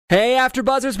Hey,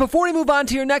 AfterBuzzers, before we move on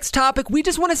to your next topic, we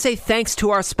just want to say thanks to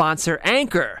our sponsor,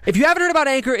 Anchor. If you haven't heard about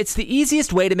Anchor, it's the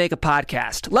easiest way to make a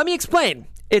podcast. Let me explain.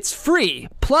 It's free.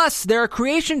 Plus, there are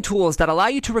creation tools that allow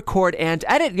you to record and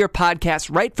edit your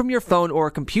podcast right from your phone or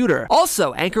computer.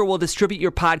 Also, Anchor will distribute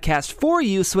your podcast for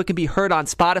you so it can be heard on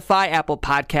Spotify, Apple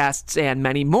Podcasts, and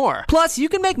many more. Plus, you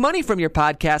can make money from your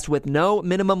podcast with no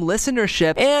minimum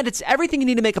listenership, and it's everything you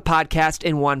need to make a podcast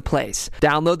in one place.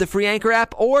 Download the free Anchor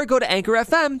app or go to Anchor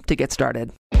FM to get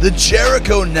started. The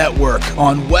Jericho Network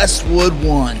on Westwood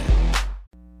One.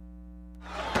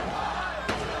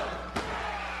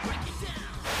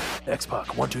 X-Pac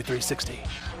 12360,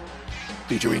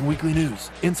 featuring weekly news,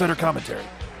 insider commentary,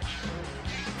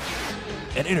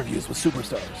 and interviews with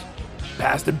superstars,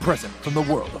 past and present from the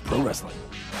world of pro wrestling.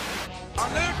 A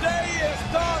new day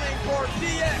is dawning for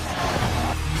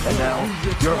DX. And now,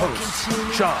 your host,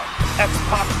 Sean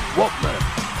X-Pac Waltman.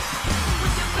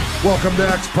 Welcome to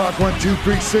X-Pac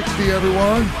 12360,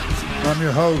 everyone. I'm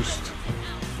your host.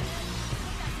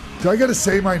 Do I got to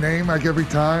say my name like every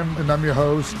time, and I'm your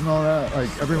host and all that? Like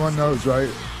everyone knows, right?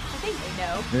 I think they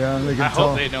know. Yeah, they can I tell.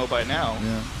 hope they know by now.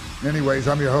 Yeah. Anyways,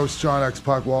 I'm your host, John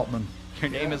X-Pac Waltman. Your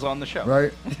name is on the show.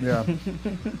 Right? Yeah.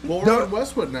 Well, we're in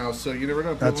Westwood now, so you never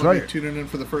know. People That's might be right. tuning in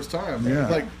for the first time. Yeah.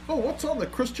 It's like, oh, what's on the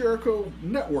Chris Jericho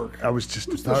Network? I was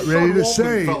just Who's about the ready Sean to Waltman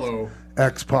say fellow?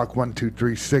 X-Pac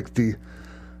 12360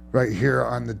 right here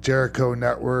on the Jericho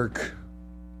Network,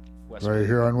 Westwood. right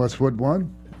here on Westwood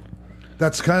One.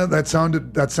 That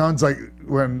sounds like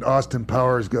when Austin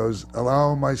Powers goes,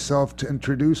 "Allow myself to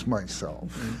introduce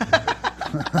myself."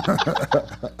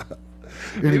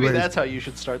 Maybe Anyways, that's how you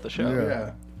should start the show.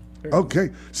 Yeah. Yeah. okay.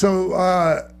 So,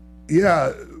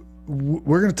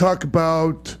 we're going to talk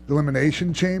about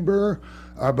Elimination Chamber,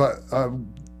 but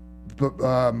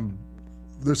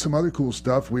there's some other cool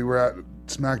stuff. We were at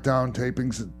SmackDown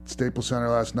tapings at Staples Center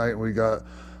last night, and we got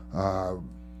a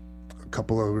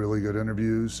couple of really good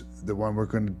interviews. The one we're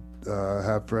going to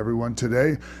have for everyone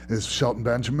today is Shelton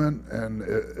Benjamin, and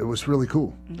it was really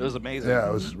cool. It was amazing. Yeah,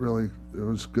 it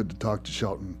was good to talk to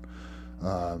Shelton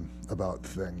about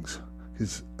things.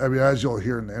 As you'll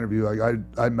hear in the interview,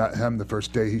 I met him the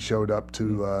first day he showed up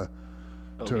to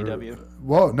OVW.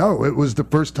 Well, no, it was the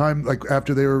first time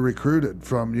after they were recruited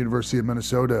from University of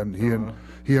Minnesota, and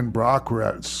he and Brock were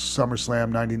at SummerSlam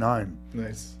 '99.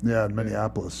 Nice. Yeah, in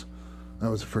Minneapolis.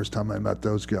 That was the first time I met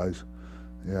those guys.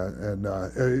 Yeah, and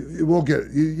we'll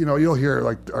get you'll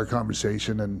hear our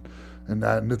conversation and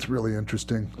that, and it's really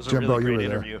interesting. It was a Jimbo, really you great were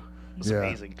there. interview. It was Yeah.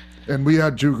 amazing. And we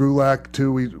had Drew Gulak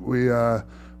too. We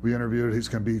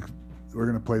interviewed. We're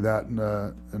gonna play that in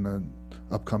an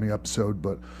upcoming episode.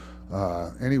 But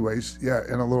anyways, yeah,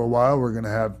 in a little while we're gonna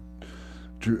have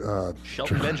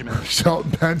Shelton Benjamin.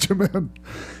 Shelton Benjamin.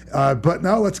 But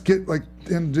now let's get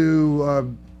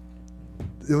into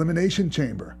Elimination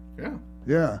Chamber. Yeah.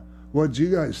 Yeah. What do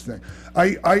you guys think?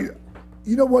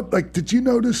 You know what? Did you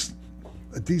notice?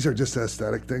 These are just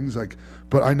aesthetic things.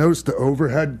 But I noticed the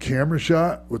overhead camera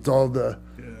shot with all the.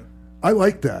 Yeah. I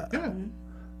like that. Yeah.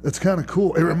 It's kind of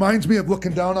cool. It reminds me of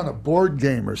looking down on a board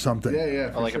game or something.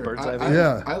 Yeah. Like a sure. bird's eye view?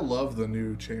 Yeah. I love the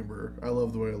new chamber. I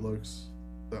love the way it looks.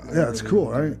 Yeah, it's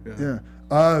cool, right? Yeah.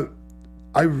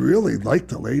 I really like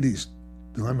the ladies'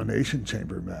 Elimination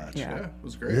Chamber match. Yeah, it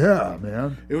was great. Yeah,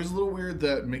 man. It was a little weird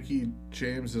that Mickie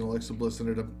James and Alexa Bliss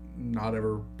ended up not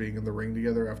ever being in the ring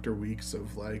together after weeks of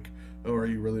oh, are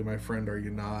you really my friend? Are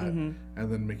you not? And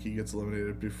then Mickie gets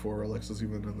eliminated before Alexa's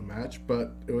even in the match.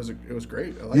 But it was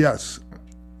great. I liked Yes.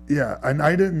 Yeah, and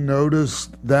I didn't notice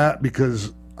that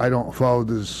because I don't follow it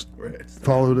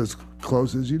as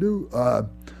close as you do.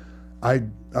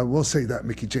 I will say that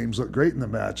Mickie James looked great in the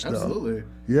match, though. Absolutely.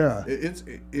 Yeah.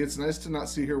 It's nice to not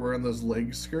see her wearing those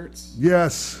leg skirts.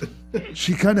 Yes.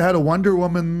 She kind of had a Wonder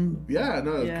Woman Yeah,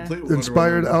 no, Yeah. completely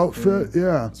inspired outfit.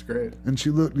 Yeah. It's great. And she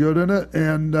looked good in it,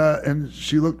 and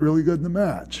she looked really good in the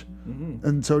match.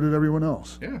 And so did everyone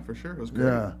else. Yeah, for sure. It was great.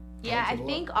 Yeah. Yeah, I liked it a lot.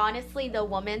 think honestly the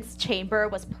women's chamber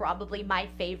was probably my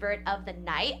favorite of the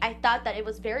night. I thought that it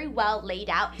was very well laid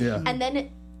out. Yeah. And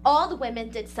then all the women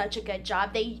did such a good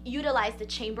job. They utilized the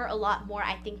chamber a lot more,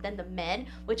 I think, than the men,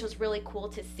 which was really cool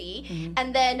to see.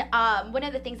 And then one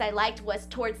of the things I liked was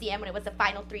towards the end when it was the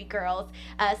final three girls,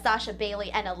 Sasha,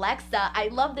 Bailey, and Alexa. I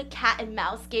love the cat and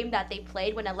mouse game that they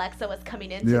played when Alexa was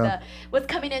coming into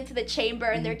the chamber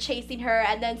and they're chasing her,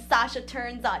 and then Sasha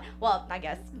turns on. Well, I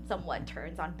guess somewhat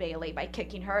turns on Bailey by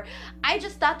kicking her. I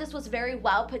just thought this was very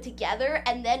well put together,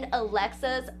 and then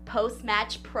Alexa's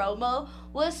post-match promo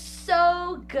was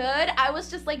so good. I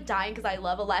was just dying because I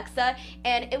love Alexa,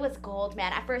 and it was gold,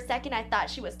 man. For a second I thought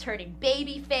she was turning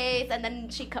babyface, and then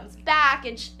she comes back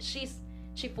and she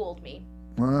fooled me.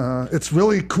 It's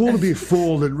really cool to be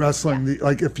fooled in wrestling.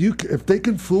 If they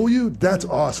can fool you, that's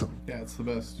awesome. Yeah, it's the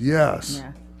best. Yes.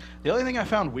 Yeah. The only thing I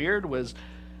found weird was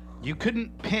you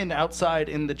couldn't pin outside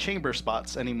in the chamber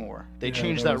spots anymore. They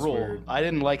changed that was rule. weird. I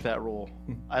didn't like that rule.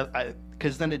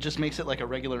 Because then it just makes it like a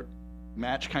regular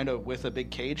match kind of with a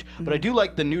big cage. But I do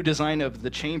like the new design of the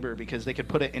chamber because they could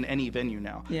put it in any venue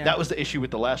now. Yeah. That was the issue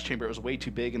with the last chamber. It was way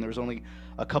too big and there was only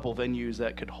a couple venues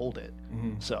that could hold it.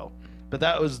 So, but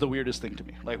that was the weirdest thing to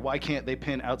me. Like, why can't they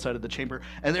pin outside of the chamber?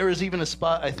 And there was even a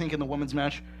spot, I think, in the women's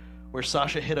match where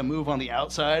Sasha hit a move on the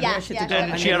outside. Yeah, she yeah, did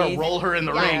And she had to roll her in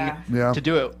the Yeah. ring Yeah. to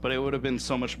do it. But it would have been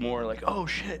so much more like, oh,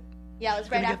 shit. Yeah, it was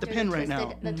right Gonna get after the pin right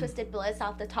now. the Twisted Bliss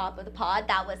off the top of the pod.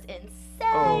 That was insane.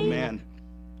 Oh, man.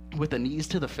 With the knees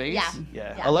to the face? Yeah.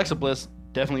 Yeah. Alexa Bliss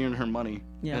definitely earned her money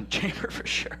Yeah. in the chamber for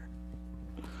sure.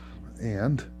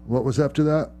 And what was after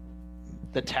that?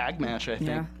 The tag match, I think.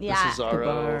 Yeah. Yeah. This is our The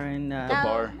bar and That,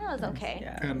 bar. that was okay.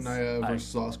 Yeah. And Nia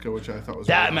versus Asuka, which I thought was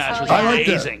That really match awesome. was Oh, yeah. I liked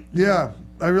amazing. it. Yeah,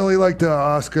 I really liked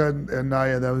Asuka and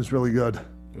Nia. That was really good.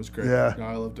 It was great. Yeah. No,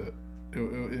 I loved it.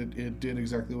 It did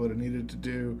exactly what it needed to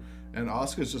do, and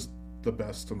Asuka's just the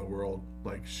best in the world.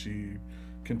 Like, she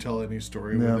can tell any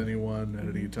story Yeah. with anyone at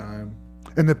any time.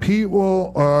 And the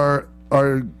people are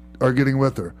getting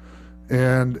with her,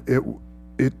 and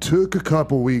it took a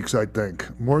couple weeks, I think,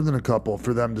 more than a couple,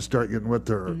 for them to start getting with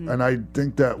her. And I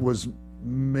think that was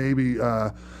maybe I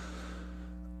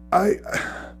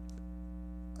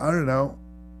don't know.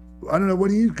 What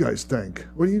do you guys think?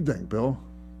 What do you think, Bill?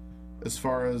 As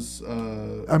far as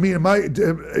I mean,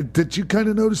 did you kind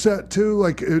of notice that too?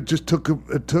 Like, it just took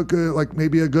like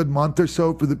maybe a good month or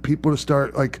so for the people to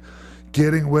start like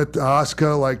getting with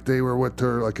Asuka like they were with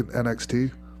her like in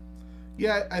NXT.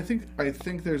 yeah, I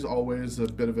think there's always a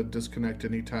bit of a disconnect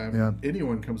anytime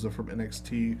anyone comes up from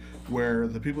NXT, where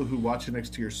the people who watch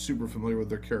NXT are super familiar with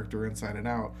their character inside and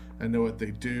out and know what they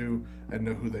do and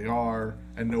know who they are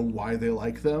and know why they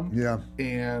like them. Yeah.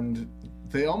 And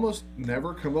they almost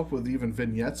never come up with even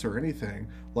vignettes or anything.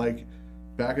 Like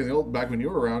back when you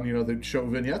were around, they'd show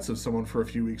vignettes of someone for a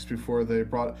few weeks before they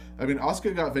brought. I mean,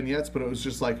 Asuka got vignettes, but it was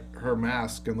just like her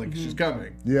mask and like she's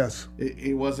coming. Yes.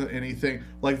 It wasn't anything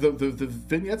like the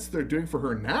vignettes they're doing for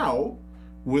her now,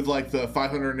 with like the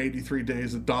 583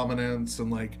 days of dominance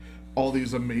and like all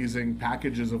these amazing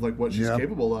packages of like what she's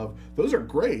capable of. Those are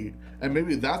great, and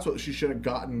maybe that's what she should have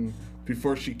gotten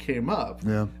before she came up,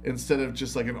 instead of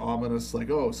just like an ominous like,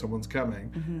 oh, someone's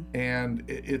coming. And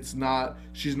it's not,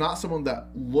 she's not someone that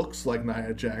looks like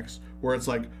Nia Jax, where it's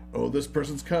like, oh, this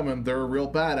person's coming, they're a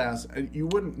real badass, and you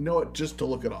wouldn't know it just to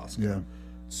look at Asuka. Yeah.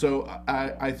 So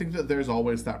I think that there's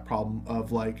always that problem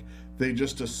of like, they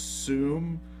just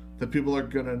assume that people are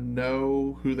gonna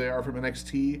know who they are from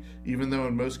NXT, even though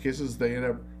in most cases they end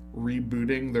up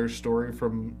rebooting their story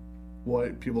from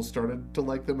what people started to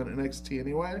like them in NXT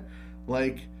anyway.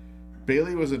 Like,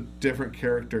 Bayley was a different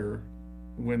character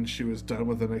when she was done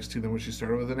with NXT than when she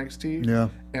started with NXT. Yeah.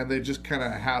 And they just kind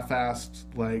of half-assed,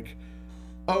 like,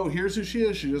 oh, here's who she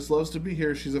is. She just loves to be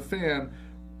here. She's a fan.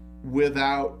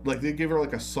 Without, like, they gave her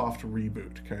like a soft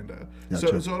reboot, kind of.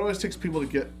 Gotcha. So it always takes people to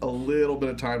get a little bit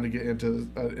of time to get into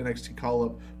an NXT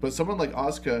call-up. But someone like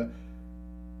Asuka,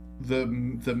 the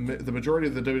majority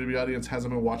of the WWE audience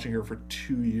hasn't been watching her for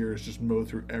 2 years, just mow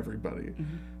through everybody.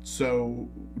 So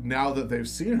now that they've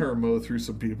seen her mow through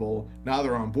some people, now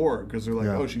they're on board because they're like,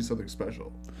 oh, she's something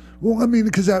special. Well, I mean,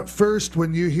 because at first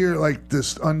when you hear like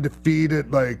this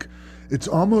undefeated, like, it's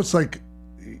almost like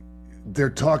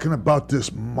they're talking about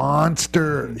this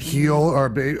monster heel, or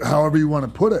however you want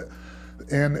to put it,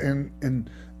 and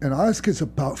Asuka's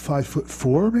about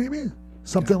 5'4", maybe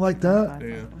something like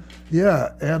that. Yeah,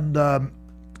 and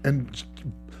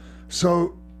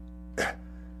so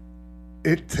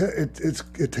it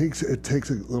takes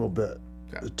a little bit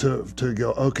to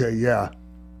go, okay, yeah,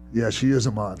 she is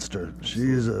a monster. She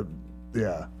is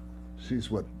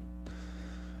she's what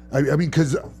I mean,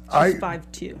 because She's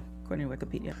 5'2", according to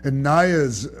Wikipedia. and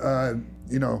Nia's, I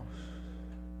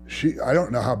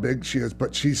don't know how big she is,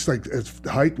 but she's like,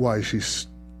 height wise, she's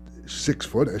 6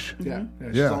 foot-ish. Yeah,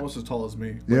 she's almost as tall as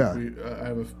me. Like, I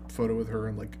have a photo with her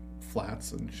in like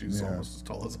flats, and she's almost as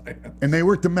tall as I am. And they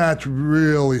worked the match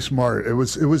really smart. It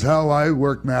was how I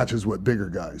work matches with bigger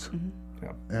guys.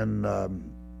 And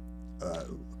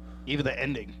Even the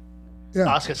ending. Yeah.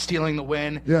 Asuka stealing the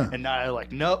win. Yeah. And Nia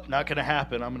like, nope, not going to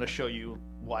happen. I'm going to show you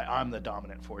why I'm the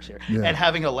dominant force here. Yeah. And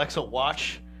having Alexa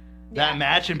watch that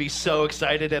match and be so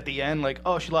excited at the end, like,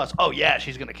 oh, she lost. Oh, yeah,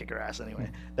 she's going to kick her ass anyway.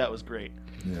 That was great.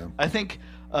 Yeah. I think,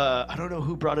 I don't know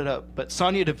who brought it up, but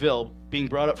Sonya Deville being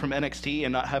brought up from NXT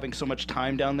and not having so much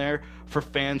time down there for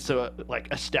fans to like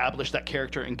establish that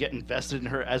character and get invested in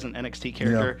her as an NXT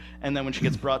character. Yeah. And then when she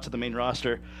gets brought to the main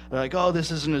roster, they're like, oh, this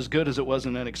isn't as good as it was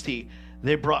in NXT.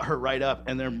 They brought her right up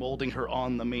and they're molding her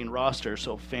on the main roster,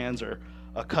 so fans are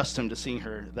accustomed to seeing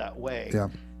her that way. Yeah.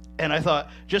 And I thought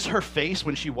just her face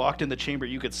when she walked in the chamber,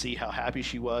 you could see how happy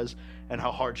she was and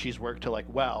how hard she's worked to like,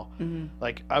 wow,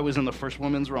 like I was in the first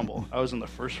women's rumble. I was in the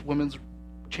first women's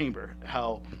chamber.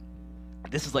 How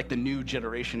this is like the new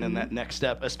generation and that next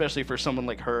step, especially for someone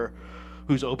like her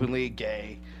who's openly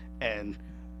gay and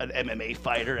an MMA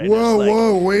fighter. And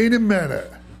whoa, wait a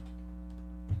minute.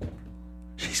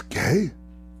 She's gay?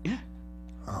 Yeah.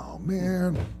 Oh,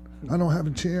 man. I don't have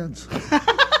a chance.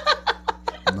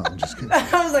 No, I'm just kidding.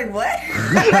 I was like, what?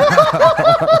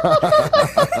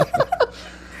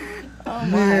 Oh,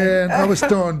 man, I was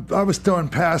throwing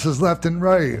passes left and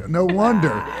right. No wonder.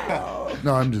 Wow.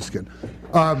 No, I'm just kidding.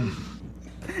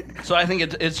 So I think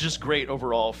it's just great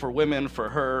overall for women, for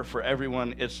her, for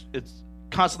everyone. It's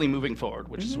constantly moving forward,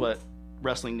 which is what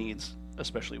wrestling needs,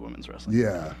 especially women's wrestling.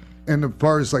 Yeah, and as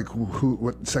far as like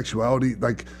what sexuality,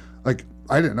 like I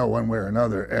didn't know one way or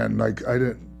another, and like I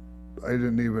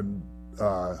didn't even.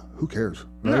 Who cares?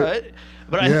 Right? No,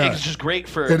 but I think it's just great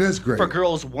for it is great. For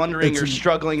girls wondering or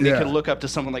struggling. They can look up to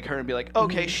someone like her and be like,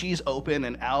 okay, she's open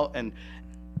and out, and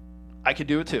I could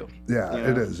do it too. Yeah, you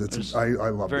know? It is. I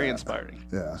love very that. inspiring.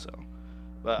 Yeah. So,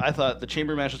 but I thought the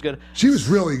chamber match was good. She was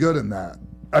really good in that.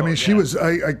 I mean, she was.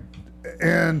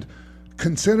 And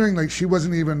considering like she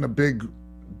wasn't even a big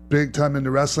time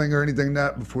into wrestling or anything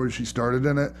that before she started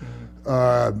in it,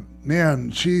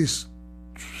 man, she's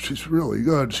really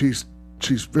good. She's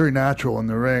very natural in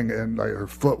the ring, and like her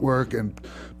footwork and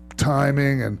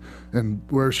timing and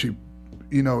where she,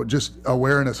 just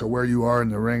awareness of where you are in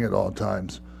the ring at all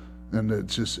times, and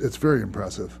it's very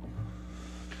impressive.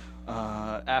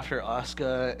 After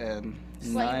Asuka and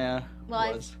Nia.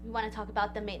 Well, we want to talk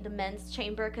about the men's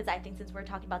chamber, because I think since we're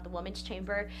talking about the women's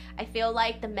chamber, I feel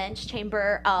like the men's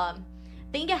chamber, I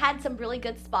think it had some really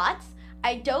good spots.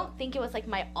 I don't think it was like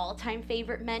my all-time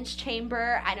favorite men's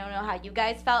chamber. I don't know how you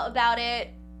guys felt about it.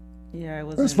 Yeah, it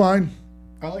was. That's fine.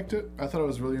 I liked it. I thought it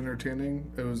was really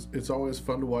entertaining. It's always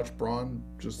fun to watch Braun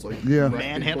just like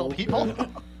manhandle people.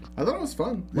 I thought it was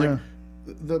fun. Like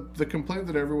the complaint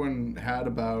that everyone had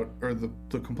about, or the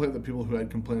complaint that people who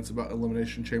had complaints about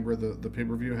Elimination Chamber, the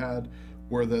pay-per-view had,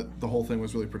 were that the whole thing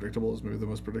was really predictable. It was maybe the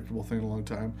most predictable thing in a long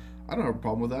time. I don't have a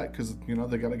problem with that, because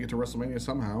they got to get to WrestleMania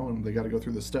somehow, and they got to go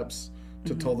through the steps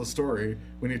to tell the story.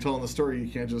 When you're telling the story, you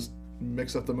can't just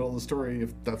mix up the middle of the story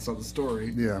if that's not the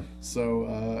story. Yeah.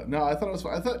 So no, I thought it was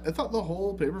fun. I thought the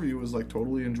whole pay-per-view was like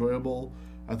totally enjoyable.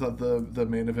 I thought the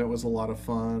main event was a lot of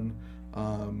fun.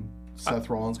 Seth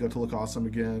Rollins got to look awesome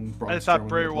again. I thought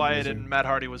Bray Wyatt and Matt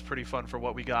Hardy was pretty fun for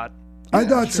what we got. I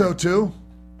thought so too.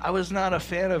 I was not a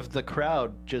fan of the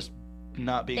crowd just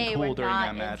not being cool during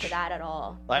that match. They were not into that at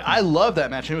all. Like, I love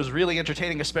that match, and it was really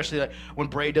entertaining, especially like when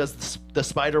Bray does the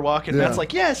spider walk, and Matt's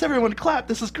like, "Yes, everyone clap!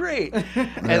 This is great!"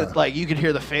 And like you could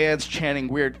hear the fans chanting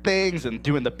weird things and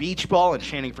doing the beach ball and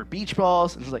chanting for beach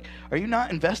balls. And it's like, are you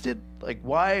not invested? Like,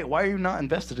 why are you not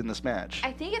invested in this match?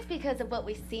 I think it's because of what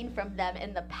we've seen from them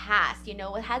in the past. It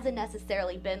hasn't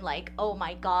necessarily been like, oh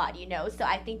my god, So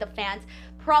I think the fans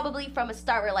probably from a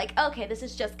start were like, okay, this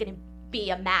is just gonna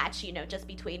be a match, just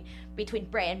between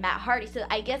Bray and Matt Hardy. So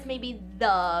I guess maybe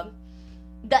the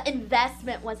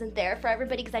investment wasn't there for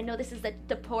everybody, because I know this is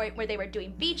the point where they were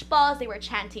doing beach balls, they were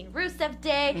chanting Rusev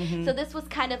Day, so this was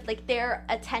kind of like their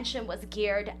attention was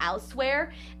geared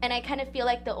elsewhere, and I kind of feel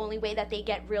like the only way that they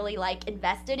get really like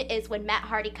invested is when Matt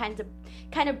Hardy kind of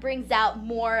brings out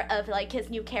more of like his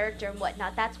new character and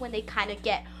whatnot. That's when they kind of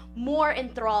get more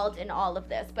enthralled in all of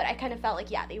this, but I kind of felt like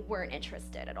they weren't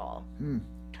interested at all.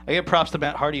 I give props to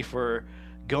Matt Hardy for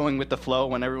going with the flow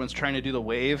when everyone's trying to do the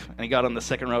wave, and he got on the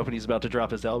second rope and he's about to drop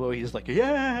his elbow. He's like,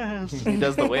 yes! He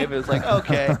does the wave. It's like,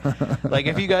 okay. Like,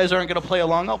 if you guys aren't going to play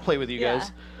along, I'll play with you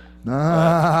guys.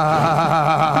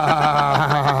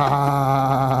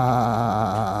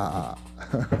 I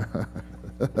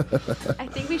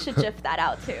think we should GIF that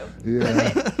out, too.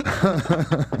 Yeah.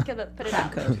 Put it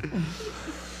out.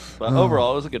 But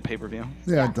overall, it was a good pay-per-view.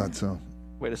 Yeah, I thought so.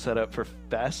 Way to set up for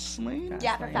Fastlane?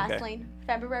 Yeah, for Fastlane.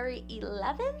 February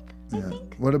 11th, I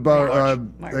think. What about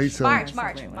March.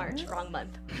 Wrong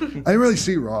month. I didn't really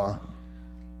see Raw.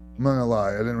 I'm not gonna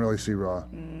lie, I didn't really see Raw.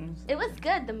 It was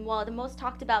good. The most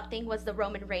talked about thing was the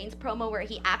Roman Reigns promo where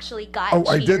he actually got cheered.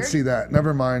 I did see that.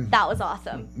 Never mind. That was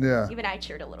awesome. Yeah. Even I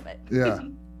cheered a little bit. Yeah.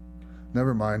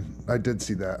 Never mind. I did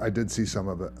see that. I did see some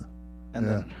of it. And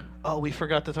then, we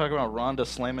forgot to talk about Ronda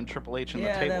slamming Triple H in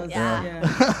the table.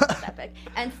 That epic.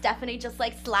 And Stephanie just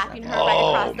like slapping her right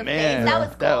across the face. That was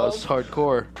cool. That was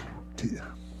hardcore.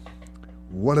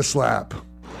 What a slap.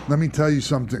 Let me tell you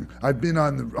something. I've been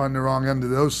on the wrong end of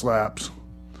those slaps.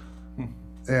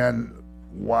 And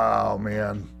wow,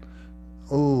 man.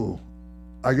 Oh,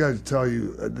 I got to tell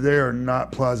you, they are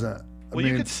not pleasant. Well,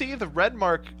 you could see the red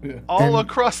mark all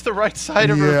across the right side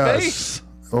of her face.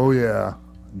 Oh yeah,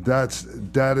 that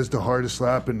is the hardest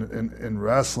slap in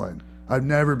wrestling. I've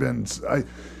never been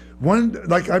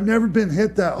I've never been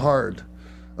hit that hard,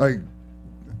 like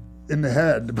in the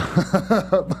head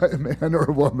by a man or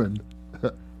a woman.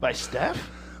 By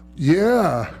Steph?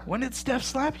 Yeah. When did Steph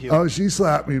slap you? Oh, she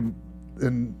slapped me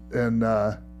in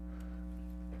the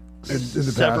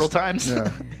several past. Times.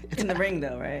 Yeah. In the ring,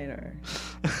 though, right? Or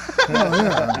Oh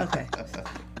yeah. okay.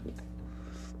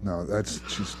 No,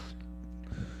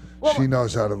 she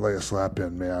knows how to lay a slap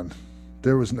in, man.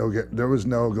 There was no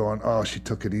going, oh, she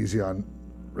took it easy on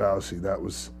Rousey. That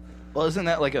was. Well, isn't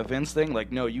that like a Vince thing?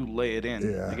 Like, no, you lay it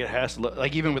in. Yeah. Like it has to look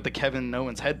like even with the Kevin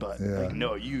Owens headbutt. Yeah. Like,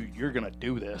 no, you're gonna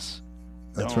do this.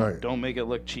 That's right. Don't make it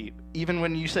look cheap. Even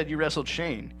when you said you wrestled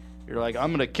Shane, you're like,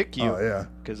 I'm gonna kick you. Oh yeah.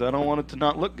 Because I don't want it to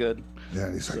not look good. Yeah,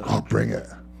 and he's like, oh, bring it.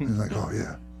 He's like, oh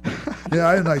yeah. Yeah,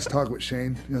 I had a nice talk with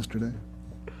Shane yesterday.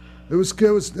 It was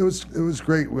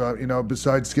great. Well, you know,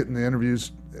 besides getting the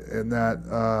interviews and that,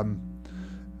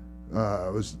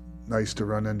 it was nice to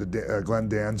run into Glenn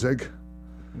Danzig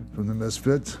from the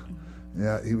Misfits.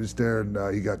 Yeah, he was there, and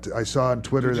I saw on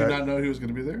Twitter Did that. you not know he was going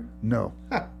to be there? No,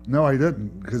 no, I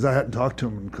didn't, because I hadn't talked to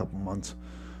him in a couple months,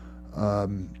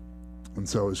 and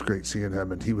so it was great seeing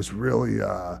him. And he was really,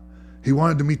 he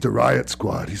wanted to meet the Riot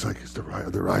Squad. He's like, "Is the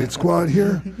Riot Squad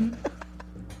here?"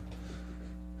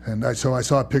 And I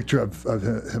saw a picture of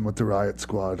him with the Riot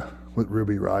Squad, with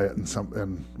Ruby Riot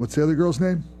and what's the other girl's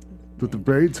name, with the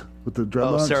braids, with the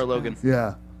dreadlocks? Oh, Sarah Logan.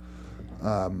 Yeah,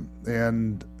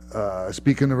 and.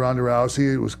 Speaking to Ronda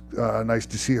Rousey, it was nice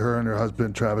to see her and her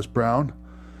husband Travis Brown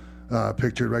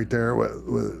pictured right there with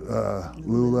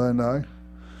Lula and I.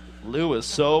 Lou was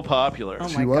so popular. Oh my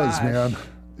She was, gosh. man.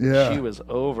 Yeah. She was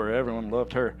over. Everyone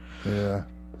loved her. Yeah.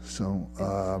 So,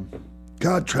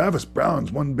 God, Travis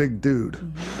Brown's one big dude.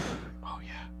 Oh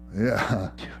yeah.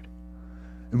 Yeah. Dude.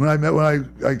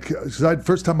 And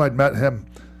first time I'd met him,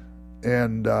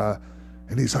 and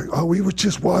he's like, oh, we were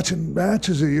just watching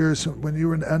matches of yours when you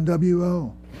were in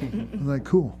NWO. I'm like,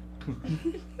 cool.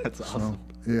 That's awesome.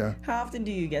 So, yeah. How often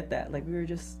do you get that? Like we were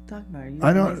just talking about.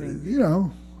 I don't, you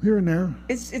know, here and there.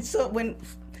 It's so when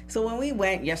we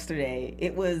went yesterday,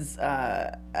 it was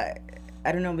I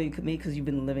don't know, maybe because you've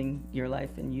been living your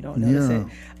life and you don't notice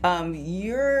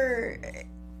it.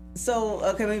 So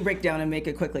okay, let me break down and make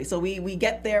it quickly. So we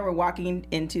get there, we're walking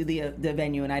into the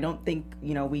venue, and I don't think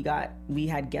we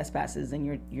had guest passes,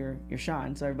 and you're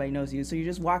Sean, so everybody knows you. So you're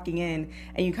just walking in,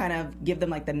 and you kind of give them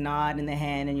like the nod and the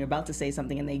hand, and you're about to say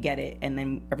something, and they get it, and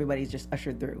then everybody's just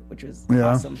ushered through, which was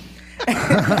awesome.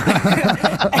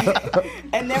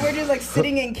 And then we're just like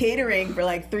sitting in catering for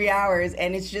like 3 hours,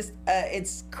 and it's just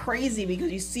it's crazy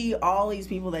because you see all these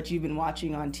people that you've been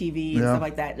watching on TV and stuff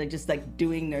like that, like just like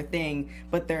doing their thing,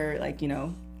 but they're like, you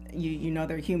know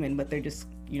they're human, but they're just,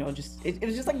 it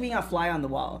was just like being a fly on the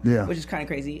wall, which is kind of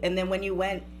crazy. And then when you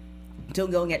went to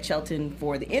go get Shelton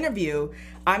for the interview,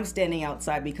 I'm standing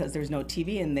outside because there's no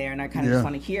TV in there, and I kind of just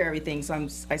want to hear everything. So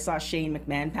I saw Shane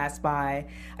McMahon pass by,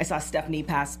 I saw Stephanie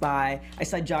pass by, I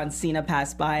saw John Cena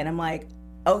pass by, and I'm like,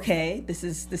 okay, this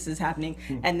is happening.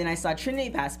 And then I saw Trinity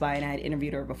pass by, and I had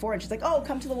interviewed her before, and she's like, oh,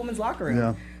 come to the women's locker room.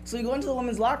 Yeah. So we go into the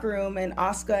women's locker room, and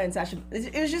Asuka and Sasha,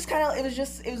 it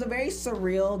was a very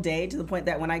surreal day, to the point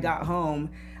that when I got home,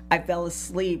 I fell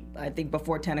asleep, I think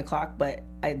before 10 o'clock, but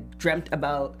I dreamt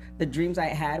about, the dreams I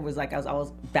had was like I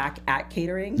was back at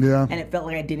catering, and it felt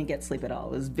like I didn't get sleep at all.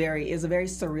 It was a very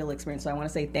surreal experience. So I want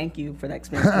to say thank you for that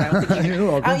experience. I don't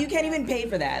think you can't even pay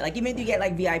for that. Like, even if you get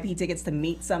like VIP tickets to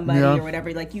meet somebody or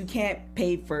whatever, like you can't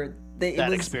pay for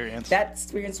that experience. That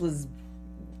experience was,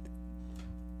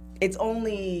 it's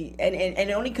only, and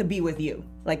it only could be with you.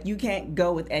 Like, you can't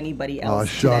go with anybody else. Oh,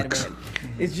 shucks.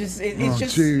 It's just it's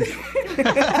just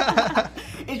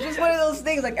it's just one of those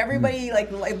things. Like, everybody,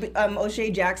 like O'Shea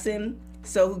Jackson,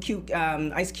 so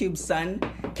Ice Cube's son,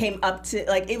 came up to,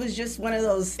 like, it was just one of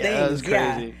those things. Yeah, it was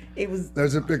crazy. Yeah, it was.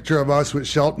 There's a picture of us with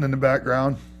Shelton in the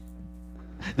background.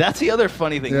 That's the other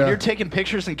funny thing. When you're taking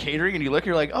pictures in catering and you look,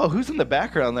 you're like, oh, who's in the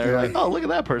background there? Like, oh, look at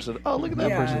that person. Oh, look at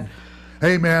that person.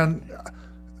 Hey, man,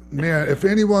 if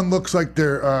anyone looks like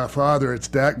their father, it's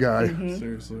that guy.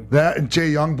 Seriously. That and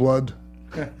Jay Youngblood.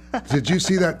 Did you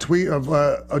see that tweet of?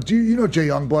 Do you know Jay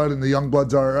Youngblood and the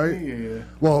Youngbloods are, right? Yeah.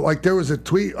 Well, like there was a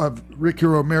tweet of Ricky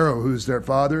Romero, who's their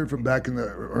father from back in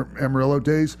the Amarillo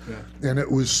days, and it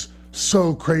was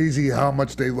so crazy how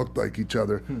much they looked like each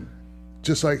other,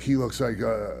 just like he looks like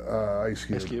Ice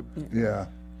Cube. Ice Cube. Yeah.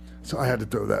 So I had to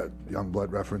throw that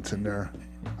Youngblood reference in there.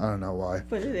 I don't know why.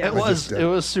 But It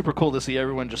was super cool to see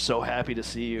everyone just so happy to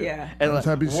see you. Yeah. And I was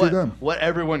happy to see them. What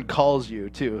everyone calls you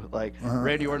too, like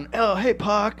Randy Orton, oh hey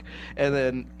Pac, and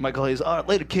then Michael Hayes, oh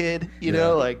later kid, you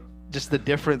know, like just the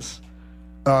difference.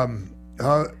 And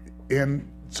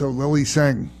so Lily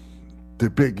Singh, the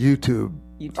big YouTube.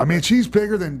 I mean, she's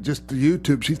bigger than just the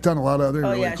YouTube. She's done a lot of other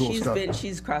really cool stuff.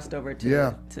 She's crossed over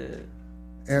to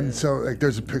And so like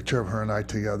there's a picture of her and I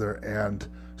together, and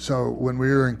so when we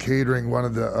were in catering, one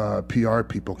of the PR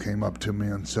people came up to me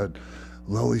and said,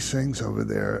 Lily Singh's over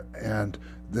there, and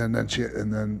then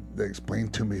they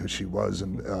explained to me who she was,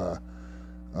 and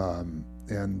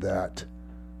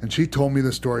she told me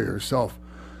the story herself.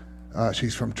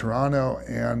 She's from Toronto,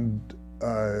 and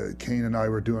Kane and I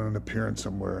were doing an appearance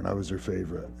somewhere, and I was her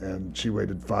favorite, and she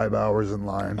waited 5 hours in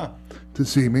line to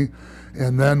see me,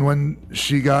 and then when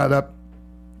she got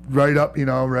right up, you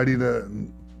know, ready to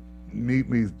meet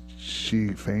me,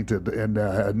 she fainted, and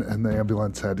the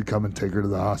ambulance had to come and take her to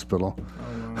the hospital. Oh,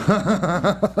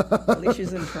 wow. At least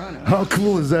she's in Toronto. How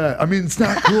cool is that? I mean, it's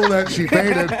not cool that she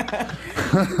fainted.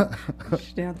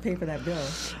 She didn't have to pay for that bill.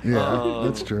 Yeah,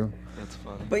 that's true. That's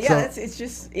funny. But yeah, it's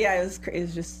just it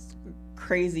was just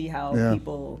crazy how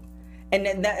people.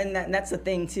 And that's the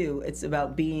thing too. It's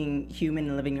about being human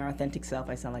and living your authentic self.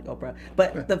 I sound like Oprah,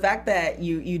 but the fact that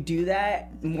you do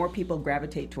that, more people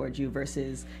gravitate towards you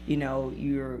versus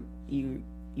you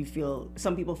feel,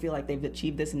 some people feel like they've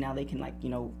achieved this and now they can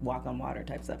walk on water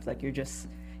type stuff. Like you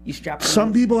strap.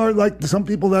 Some people are like, some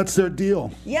people that's their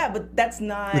deal. Yeah, but that's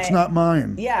not. It's not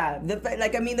mine. Yeah, the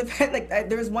fact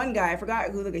there was one guy, I forgot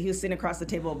who he was sitting across the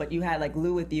table, but you had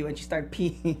Lou with you, and she started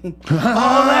peeing.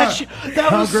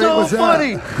 That was so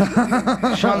funny.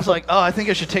 Sean's like, oh, I think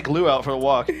I should take Lou out for a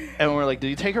walk, and we're like, did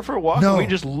you take her for a walk? No. And we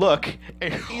just look,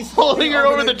 and he's holding her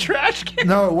over the trash can.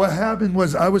 No, what happened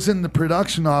was I was in the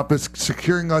production office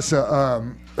securing us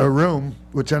a room,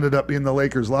 which ended up being the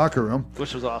Lakers locker room,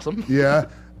 Which was awesome. Yeah.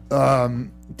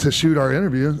 To shoot our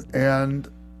interview, and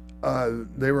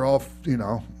they were all,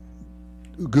 goo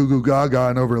goo gaga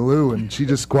and over Lou, and she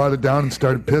just squatted down and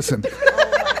started pissing.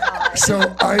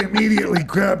 So I immediately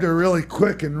grabbed her really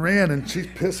quick and ran, and she's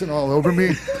pissing all over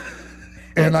me.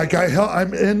 And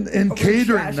I'm in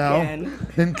catering now.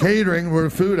 In catering, we're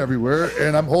food everywhere,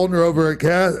 and I'm holding her over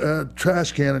a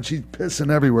trash can, and she's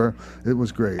pissing everywhere. It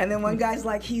was great. And then one guy's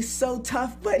like, he's so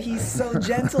tough, but he's so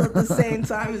gentle at the same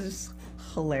time. It was just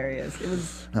hilarious. It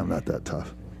was. I'm not that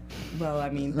tough. Well, I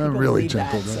mean, I'm really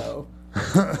gentle. So.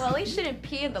 Well, at least she didn't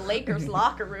pee in the Lakers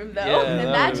locker room, though. Yeah,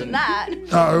 Imagine that.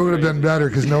 Oh, it would have been better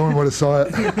because no one would have saw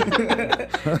it.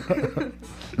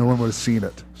 No one would have seen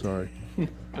it. Sorry. It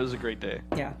was a great day.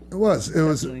 Yeah. It was.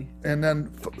 Definitely. And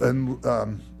then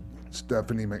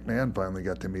Stephanie McMahon finally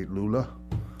got to meet Lula.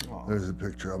 There's a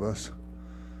picture of us.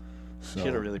 So, She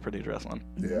had a really pretty dress on.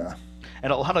 Yeah.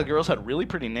 And a lot of girls had really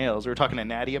pretty nails. We were talking to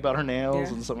Natty about her nails,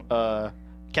 and some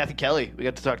Kathy Kelly. We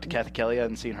got to talk to Kathy Kelly. I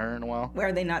hadn't seen her in a while. Where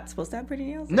are they not supposed to have pretty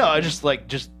nails? No, I just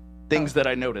things that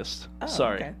I noticed. Oh,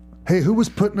 Sorry. Okay. Hey, who was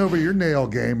putting over your nail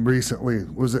game recently?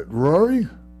 Was it Rory?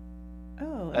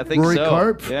 Oh. I think Rory so.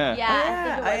 Karp? Yeah.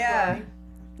 Yeah, I think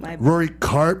it was Rory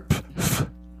Karp?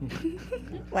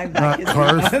 My back is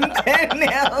on 10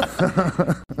 nails.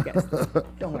 Yes,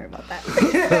 don't worry about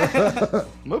that.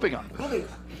 Moving on.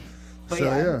 But So,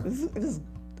 yeah. It was an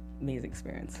amazing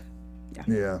experience.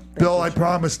 Yeah. Bill, I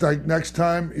promised next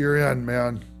time you're in,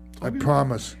 man. I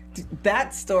promise.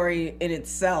 That story in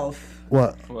itself.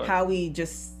 What? How we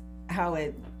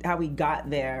got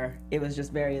there, it was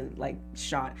just very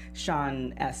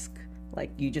Sean-esque. Like,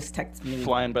 you just text me.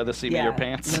 Flying by the seat of your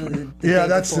pants. Yeah,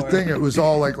 that's the thing. It was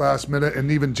all last minute,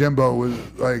 and even Jimbo was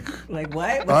like,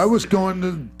 what? I was going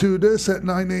to do this at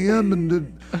 9 a.m.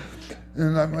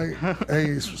 and I'm like,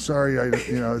 hey, sorry,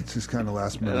 it's just kind of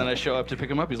last minute. And then I show up to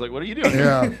pick him up. He's like, what are you doing?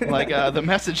 Yeah. The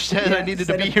message said I needed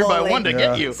to be here by 1 to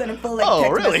get you. Send a full Oh,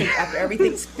 text really? message after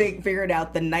everything's figured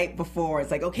out the night before.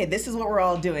 It's like, okay, this is what we're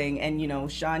all doing,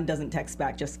 and Sean doesn't text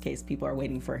back just in case people are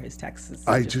waiting for his texts.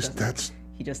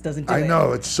 He just doesn't do it. I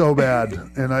know it's so bad,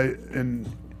 and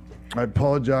I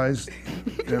apologize,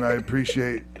 and I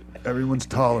appreciate everyone's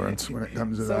tolerance when it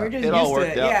comes to So that. we're just It all used to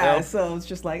worked it. out, Yeah, though. so it's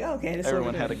just like, okay, this is what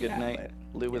Everyone we're had a doing. good night.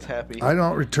 Lou was happy. I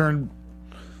don't return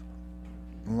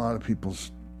a lot of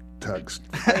people's text.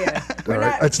 Oh, yeah. All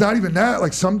right? It's not even that.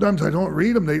 Like sometimes I don't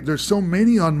read them. There's so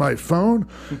many on my phone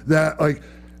that like,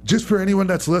 just for anyone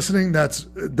that's listening, that's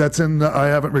in the I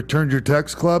haven't returned your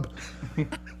text club.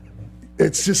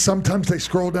 It's just sometimes they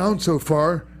scroll down so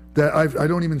far that I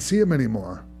don't even see them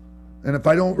anymore. And if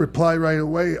I don't reply right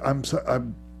away, I'm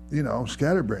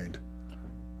scatterbrained.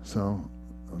 So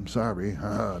I'm sorry.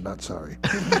 Not sorry.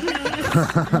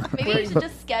 Maybe you should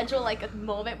just schedule like a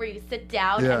moment where you sit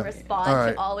down and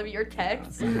respond to all of your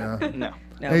texts. Yeah. No.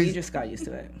 No, Hey, you just got used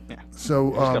to it. Yeah.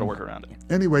 So Just got to work around it.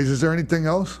 Anyways, is there anything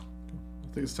else?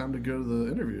 I think it's time to go to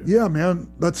the interview. Yeah,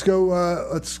 man. Let's go.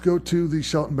 Let's go to the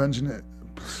Shelton Benjamin.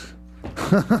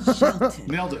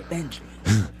 Nailed it. Benjamin.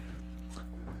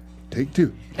 Take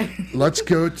two. Let's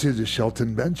go to the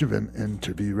Shelton Benjamin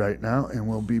interview right now, and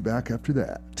we'll be back after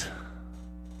that.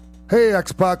 Hey,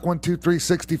 X-Pac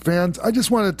 12360 fans. I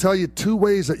just wanted to tell you 2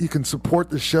 ways that you can support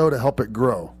the show to help it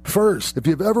grow. First, if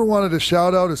you've ever wanted to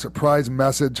shout out a surprise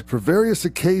message for various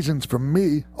occasions from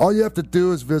me, all you have to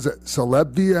do is visit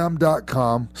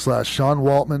celebvm.com/Sean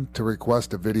Waltman to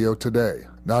request a video today.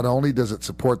 Not only does it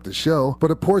support the show,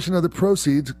 but a portion of the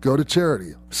proceeds go to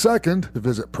charity. Second,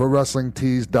 visit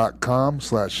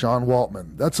ProWrestlingTees.com/Sean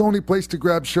Waltman. That's the only place to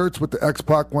grab shirts with the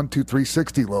X-Pac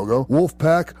 12360 logo,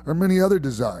 Wolfpack, or many other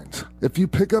designs. If you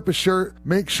pick up a shirt,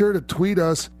 make sure to tweet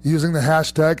us using the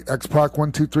hashtag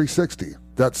X-Pac12360.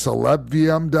 That's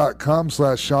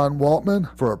celebvm.com/Sean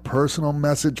Waltman for a personal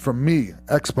message from me,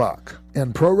 X-Pac.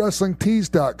 And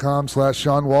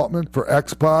ProWrestlingTees.com/Sean Waltman for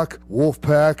X-Pac,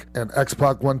 Wolfpack, and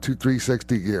X-Pac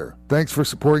 12360 gear. Thanks for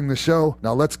supporting the show.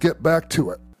 Now let's get back to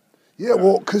it. Yeah,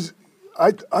 well, because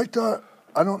I thought,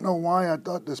 I don't know why I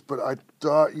thought this, but I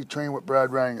thought you trained with Brad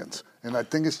Rangans. And I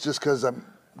think it's just because I'm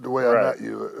the way I met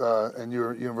you, and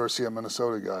you're a University of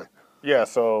Minnesota guy. Yeah,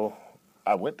 so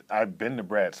I've been to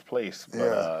Brad's place,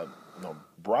 but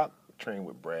Brock trained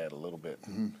with Brad a little bit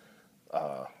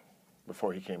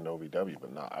before he came to OVW.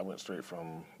 But no, I went straight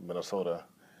from Minnesota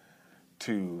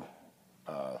to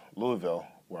Louisville,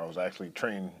 where I was actually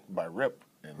trained by Rip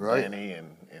and Danny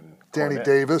and Danny Cornette.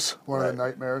 Davis, one of the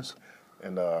Nightmares,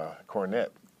 and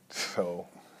Cornette. So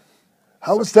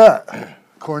how was that,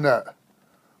 Cornette?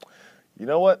 You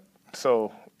know what?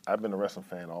 So I've been a wrestling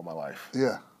fan all my life.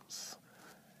 Yeah.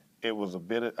 It was a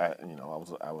bit, I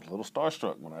was a little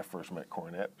starstruck when I first met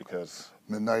Cornette because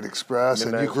Midnight Express,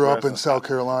 and you grew up in South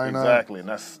Carolina. Exactly, and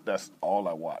that's all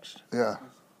I watched. Yeah.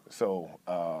 So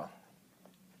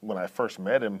when I first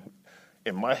met him,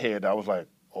 in my head I was like,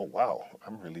 oh wow,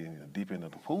 I'm really deep into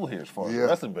the pool here as far as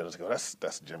wrestling business goes.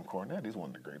 That's Jim Cornette. He's one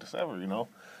of the greatest ever, you know.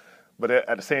 But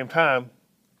at the same time,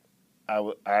 I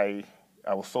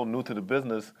was so new to the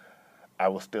business, I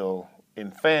was still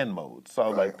in fan mode. So I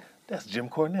was like, that's Jim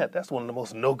Cornette. That's one of the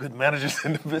most no-good managers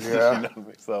in the business. Yeah. You know what I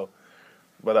mean? So,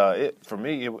 but for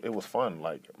me, it was fun.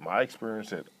 Like, my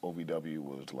experience at OVW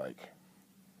was like,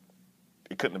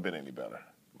 it couldn't have been any better.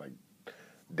 Like,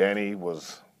 Danny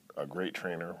was a great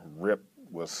trainer. Rip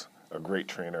was a great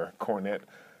trainer. Cornette,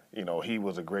 he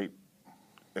was a great,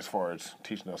 as far as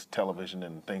teaching us television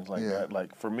and things like that.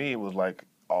 Like, for me, it was like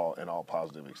an all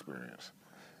positive experience.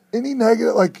 Any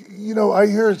negative, like, I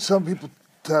hear some people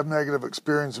have negative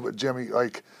experience with Jimmy,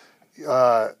 like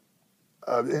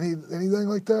anything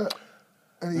like that?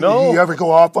 No. He ever go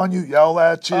off on you, yell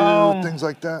at you, things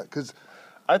like that? Because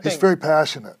he's very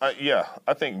passionate. Yeah,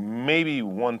 I think maybe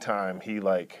one time he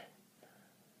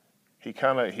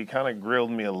kind of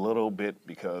grilled me a little bit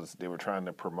because they were trying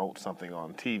to promote something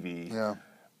on TV. Yeah.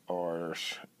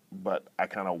 But I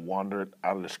kind of wandered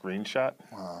out of the screenshot.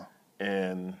 Wow.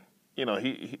 And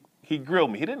he grilled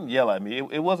me. He didn't yell at me.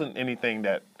 It wasn't anything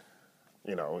that,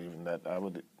 even that I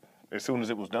would. As soon as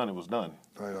it was done, it was done.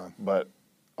 Right on. But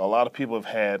a lot of people have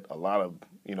had a lot of,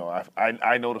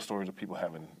 I know the stories of people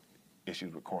having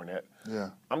issues with Cornette.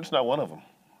 Yeah. I'm just not one of them.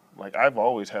 Like, I've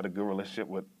always had a good relationship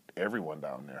with everyone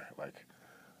down there. Like,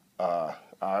 I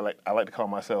like to call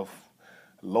myself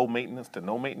low maintenance to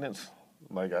no maintenance.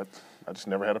 Like, I just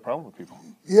never had a problem with people.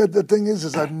 Yeah, the thing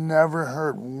is I've never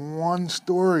heard one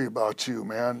story about you,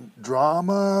 man.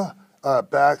 Drama,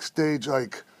 backstage,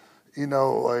 anything.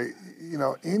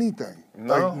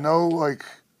 No.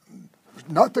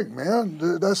 Nothing, man.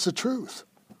 That's the truth.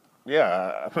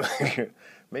 Yeah,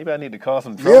 maybe I need to cause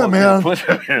some trouble. Yeah, man.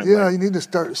 Yeah, you need to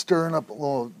start stirring up a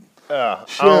little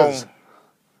shiz.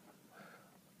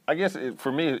 I guess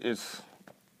for me,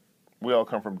 we all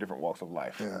come from different walks of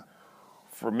life. Yeah.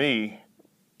 For me,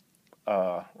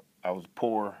 I was a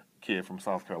poor kid from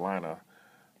South Carolina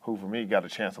who, for me, got a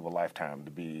chance of a lifetime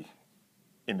to be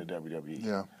in the WWE.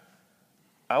 Yeah.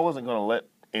 I wasn't going to let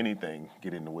anything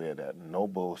get in the way of that. No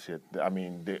bullshit. I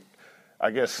mean,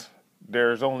 I guess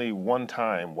there's only one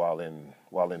time while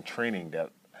in training that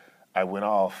I went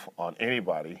off on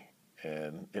anybody,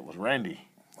 and it was Randy.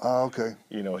 Oh, okay.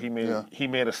 You know, he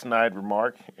made a snide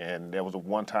remark, and there was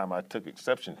one time I took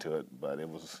exception to it, but it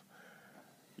was,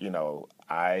 you know,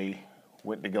 I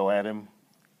went to go at him.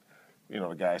 You know,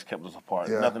 the guys kept us apart.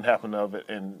 Yeah. Nothing happened of it,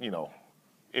 and, you know,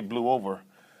 it blew over.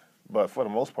 But for the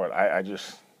most part, I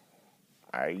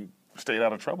stayed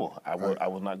out of trouble. I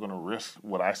was not going to risk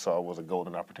what I saw was a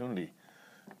golden opportunity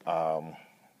over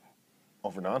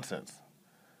nonsense.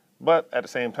 But at the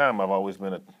same time, I've always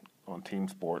been on team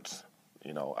sports.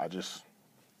 You know, I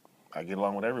get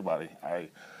along with everybody.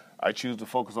 I choose to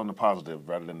focus on the positive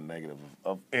rather than the negative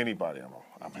of anybody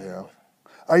I'm hanging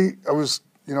with. I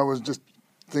was just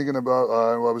thinking about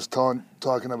I was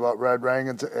talking about Red Rang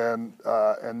and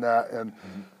that and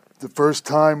the first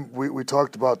time we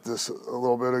talked about this a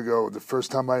little bit ago. The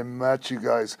first time I met you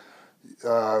guys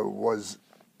was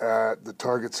at the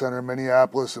Target Center in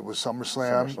Minneapolis. It was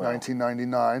SummerSlam.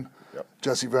 1999. Yep.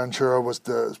 Jesse Ventura was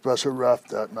the special ref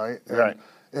that night. And, Right.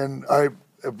 And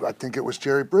I think it was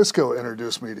Jerry Briscoe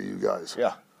introduced me to you guys.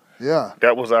 Yeah. Yeah.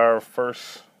 That was the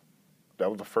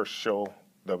first show,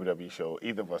 WWE show,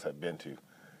 either of us had been to.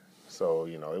 So,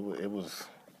 you know, it was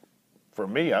for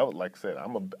me, I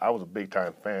was a big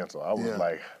time fan, so I was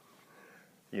like,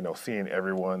 you know, seeing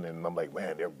everyone, and I'm like,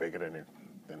 man, they're bigger than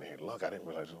they look. I didn't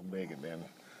realize they were big. And then,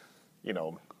 you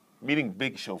know, meeting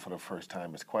Big Show for the first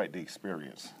time is quite the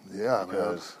experience. Yeah,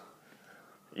 because,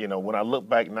 you know, when I look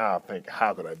back now, I think,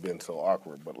 how could I have been so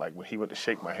awkward? But, like, when he went to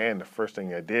shake my hand, the first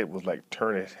thing I did was, like,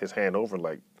 turn his hand over,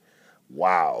 like,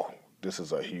 wow, this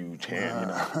is a huge hand, you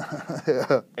know.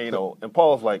 Yeah. And, you know, and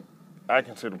Paul's like, I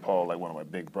consider Paul like one of my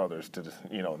big brothers.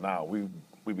 You know, now we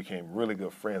became really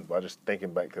good friends. But just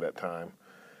thinking back to that time,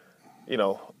 you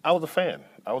know, I was a fan.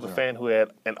 I was a fan who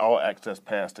had an all access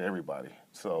pass to everybody.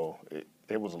 So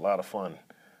it was a lot of fun.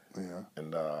 Yeah.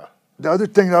 And the other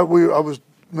thing that I was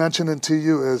mentioning to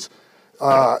you is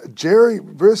Jerry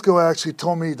Briscoe actually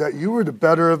told me that you were the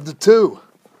better of the two,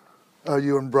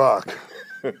 you and Brock.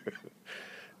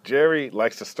 Jerry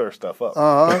likes to stir stuff up.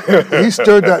 He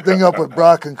stirred that thing up with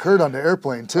Brock and Kurt on the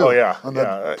airplane too. Oh yeah, on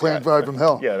that plane ride from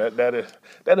hell. Yeah, that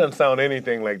doesn't sound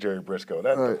anything like Jerry Briscoe.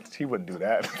 He wouldn't do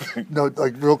that. No,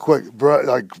 like real quick,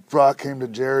 Brock came to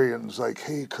Jerry and was like,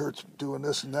 "Hey, Kurt's doing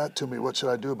this and that to me. What should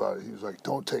I do about it?" He was like,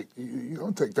 you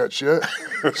don't take that shit."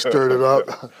 Stirred it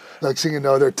up. Next thing you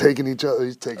know, they're taking each other.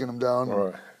 He's taking them down.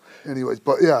 Right. Anyways,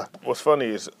 but yeah. What's funny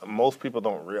is most people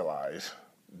don't realize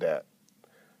that,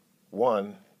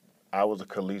 one, I was a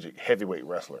collegiate heavyweight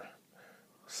wrestler,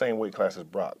 same weight class as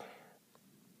Brock.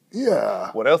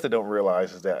 Yeah. What else they don't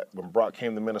realize is that when Brock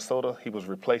came to Minnesota, he was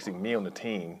replacing me on the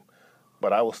team,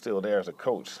 but I was still there as a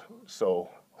coach. So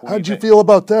how'd you feel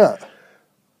about that?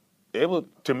 It was,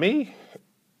 to me,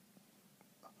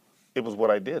 it was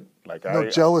what I did. Like no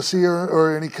jealousy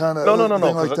or any kind of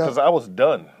no, because I was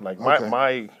done. Like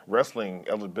my wrestling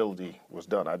eligibility was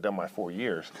done. I'd done my 4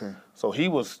 years. Okay. So he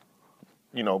was,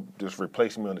 you know, just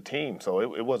replacing me on the team. So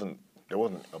there wasn't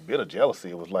a bit of jealousy.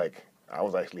 It was like I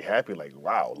was actually happy. Like,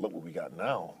 wow, look what we got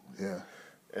now. Yeah.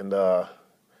 And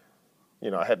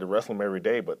you know, I had to wrestle him every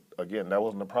day. But again, that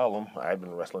wasn't a problem. I had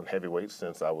been wrestling heavyweight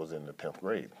since I was in the 10th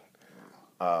grade.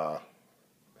 Of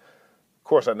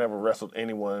course, I never wrestled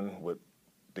anyone with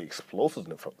the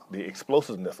explosiveness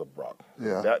of Brock.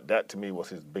 Yeah. That to me was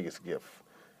his biggest gift.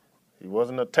 He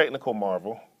wasn't a technical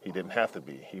marvel. He didn't have to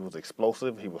be. He was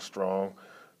explosive. He was strong,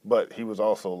 but he was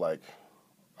also like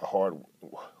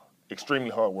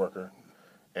extremely hard worker,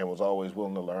 and was always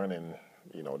willing to learn. And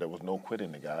you know, there was no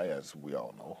quitting the guy, as we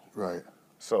all know. Right.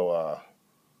 So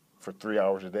for 3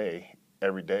 hours a day,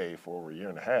 every day for over a year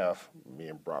and a half, me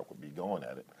and Brock would be going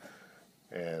at it.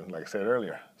 And like I said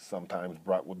earlier, sometimes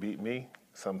Brock would beat me,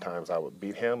 sometimes I would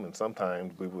beat him, and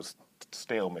sometimes we would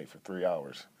stalemate for 3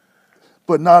 hours.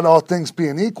 But not all things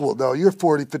being equal, though. You're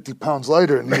 40, 50 pounds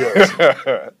lighter than he is.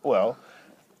 Well,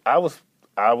 I was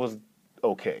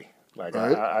okay. Like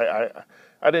right?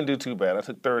 I didn't do too bad. I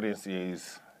took third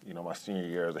NCAAs, you know, my senior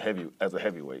year as a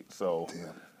heavyweight. So,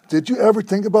 damn. Did you ever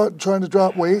think about trying to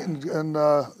drop weight and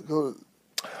go,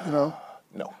 you know?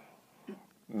 No.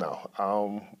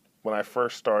 When I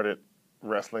first started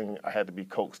wrestling, I had to be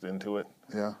coaxed into it.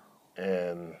 Yeah.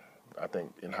 And I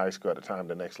think in high school at the time,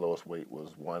 the next lowest weight was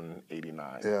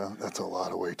 189. Yeah, that's a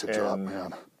lot of weight to drop,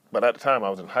 man. But at the time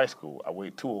I was in high school, I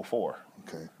weighed 204.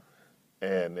 Okay.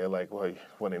 And they're like, well,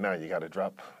 189, you got to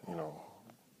drop,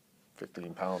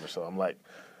 15 pounds or so. I'm like,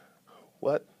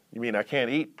 what? You mean I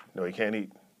can't eat? No, you can't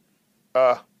eat.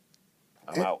 I'm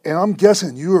out. And I'm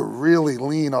guessing you were really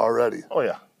lean already. Oh,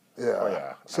 yeah. Yeah. Oh,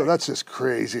 yeah. So that's just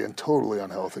crazy and totally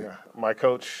unhealthy. Yeah. My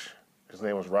coach, his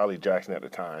name was Riley Jackson at the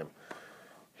time.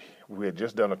 We had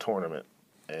just done a tournament,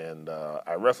 and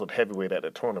I wrestled heavyweight at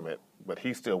the tournament, but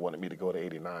he still wanted me to go to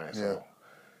 89. So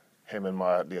him and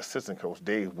the assistant coach,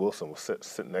 Dave Wilson, was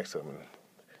sitting next to him, and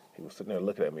he was sitting there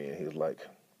looking at me, and he was like,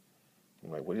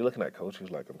 I'm like, what are you looking at, coach?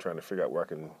 He's like, I'm trying to figure out where I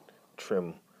can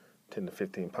trim 10 to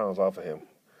 15 pounds off of him.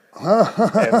 And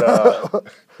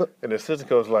the assistant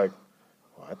coach was like,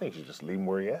 well, I think you should just leave him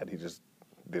where he at. He just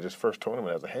did his first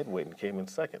tournament as a heavyweight and came in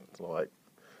second. So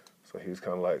he was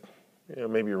kind of like, yeah,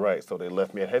 maybe you're right. So they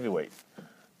left me at heavyweight.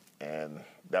 And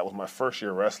that was my first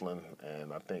year wrestling,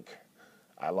 and I think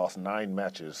I lost 9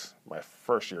 matches my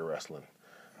first year wrestling,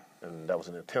 and that was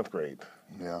in the 10th grade.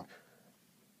 Yeah.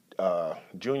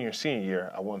 Junior and senior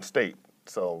year, I won state.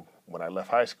 So when I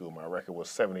left high school, my record was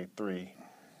 73-10.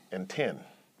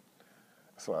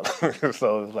 So it was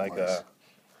like, nice.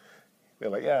 they're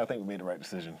like, yeah, I think we made the right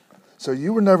decision. So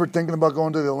you were never thinking about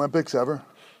going to the Olympics ever?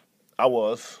 I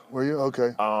was. Were you?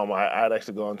 Okay. I'd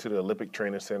actually gone to the Olympic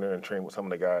Training Center and trained with some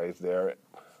of the guys there.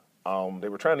 They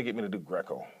were trying to get me to do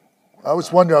Greco. I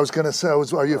was wondering, I was going to say,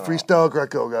 are you a freestyle or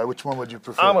Greco guy? Which one would you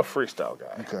prefer? I'm a freestyle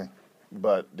guy. Okay.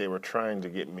 But they were trying to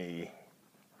get me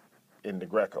into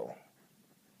Greco.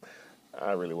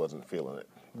 I really wasn't feeling it.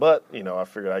 But, I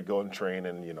figured I'd go and train,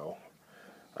 and,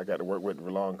 I got to work with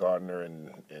Roland Gardner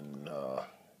and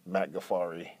Matt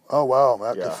Ghaffari. Oh, wow,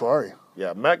 Matt Ghaffari.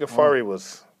 Yeah, Matt Ghaffari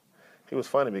was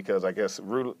funny because I guess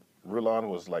Roland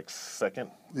was like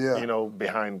second,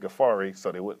 behind Ghaffari,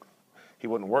 so he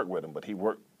wouldn't work with him, but he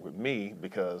worked with me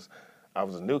because I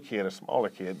was a new kid, a smaller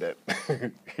kid that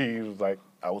he was like,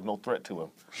 I was no threat to him.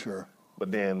 Sure.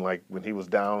 But then, like, when he was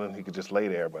down, and he could just lay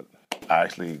there, but I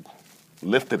actually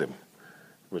lifted him,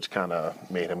 which kind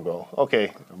of made him go,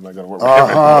 okay, I'm not going to work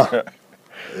with him.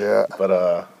 Yeah.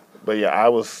 But yeah, I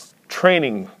was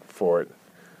training for it,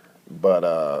 but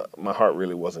my heart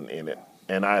really wasn't in it.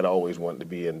 And I had always wanted to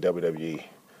be in WWE.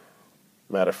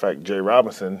 Matter of fact, Jay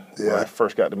Robinson, when I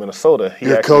first got to Minnesota,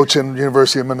 Your coach in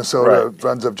University of Minnesota,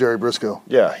 friends of Jerry Briscoe.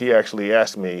 Yeah, he actually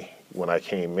asked me when I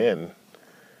came in,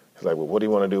 he's like, well, what do you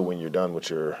want to do when you're done with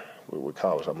with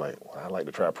college? I'm like, well, I'd like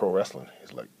to try pro wrestling.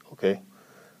 He's like, okay.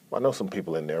 Well, I know some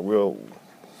people in there. We'll,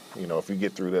 if you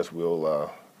get through this,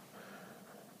 we'll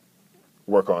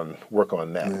work on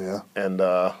that. Yeah. And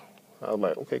I was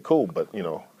like, okay, cool, but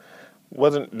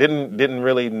didn't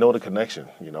really know the connection.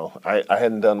 I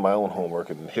hadn't done my own homework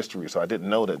in history, so I didn't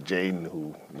know that Jay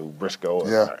knew Briscoe.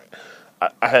 Yeah.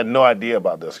 I had no idea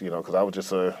about this, because I was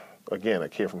just a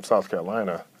kid from South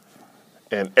Carolina,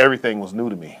 and everything was new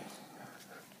to me.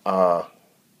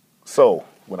 So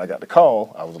when I got the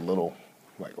call, I was a little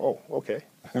like, oh, okay,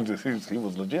 he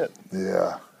was legit.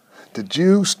 Yeah. Did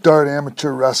you start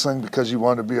amateur wrestling because you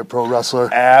wanted to be a pro wrestler?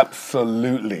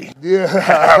 Absolutely. Yeah.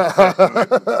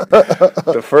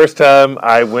 The first time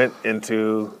I went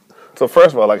into, so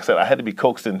first of all, like I said, I had to be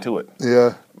coaxed into it.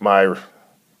 Yeah.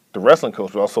 The wrestling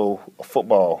coach was also a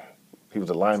football, he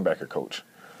was a linebacker coach.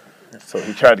 So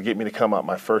he tried to get me to come out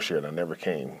my first year, and I never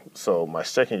came. So my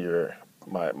second year,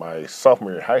 my sophomore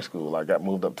year of high school, I got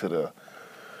moved up to the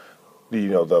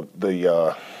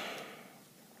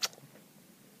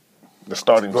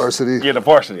starting varsity. Yeah, the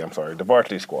varsity. I'm sorry, the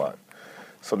varsity squad.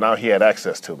 So now he had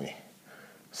access to me.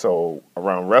 So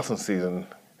around wrestling season,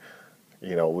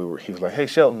 he was like, "Hey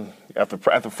Shelton," after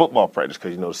football practice,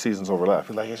 because the seasons overlap.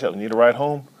 He's like, "Hey Shelton, you need a ride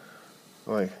home?"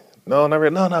 I'm like, "No, not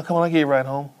really. No, come on, I'll get you a ride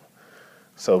home."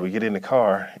 So we get in the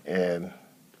car, and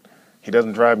he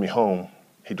doesn't drive me home.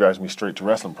 He drives me straight to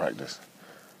wrestling practice.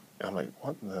 And I'm like,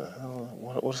 "What the hell?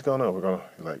 What's going on?"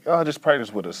 He's like, "Oh, just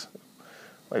practice with us."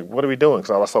 Like, what are we doing?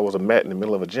 Because all I saw was a mat in the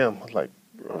middle of a gym. I was like,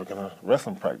 we're going to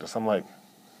wrestling practice. I'm like,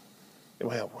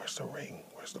 well, where's the ring?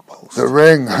 Where's the post? The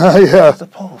ring, yeah. Where's the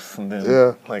post? And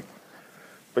then,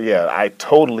 but yeah, I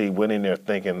totally went in there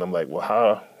thinking, I'm like, well,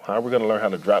 how are we going to learn how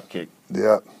to drop kick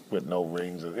with no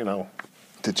rings,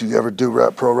 Did you ever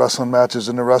do pro wrestling matches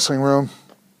in the wrestling room?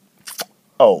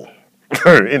 Oh,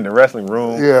 in the wrestling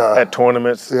room, at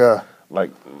tournaments. Yeah.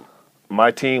 Like,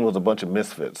 my team was a bunch of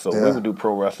misfits, so we would do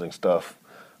pro wrestling stuff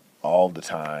all the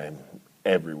time,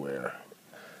 everywhere.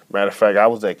 Matter of fact, I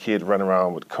was that kid running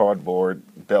around with cardboard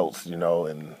belts, and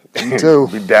me too.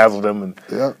 bedazzle them and,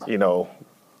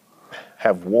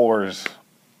 have wars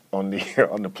on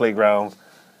the playground.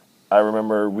 I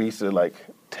remember we used to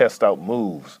test out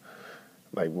moves.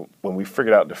 Like when we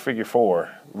figured out the figure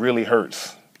four really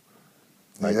hurts.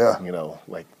 People,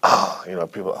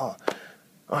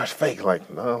 it's fake. Like,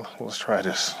 no, let's try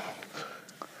this.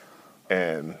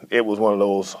 And it was one of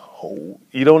those,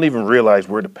 you don't even realize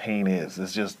where the pain is.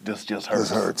 This just hurts. This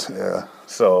hurts, yeah.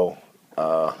 So,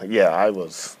 I've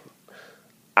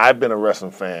been a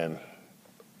wrestling fan,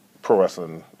 pro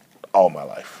wrestling, all my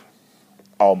life.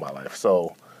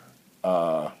 So,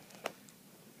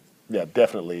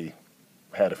 definitely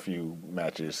had a few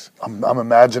matches. I'm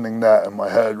imagining that in my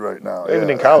head right now. Even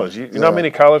in college. You know how many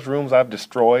college rooms I've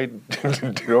destroyed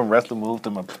doing wrestling moves to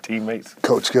my teammates?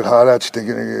 Coach get hot at you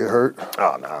thinking you get hurt?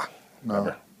 Oh, nah. No.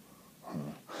 Never.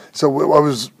 So we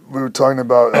were talking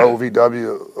about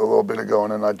OVW a little bit ago,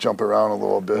 and then I jump around a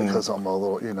little bit because I'm a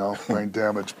little, brain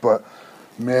damaged. But,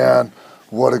 man,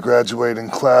 what a graduating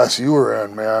class you were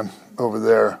in, man, over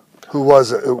there. Who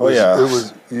was it? It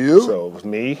was you? So it was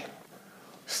me,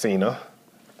 Cena,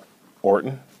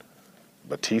 Orton,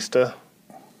 Batista.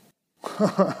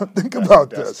 Think about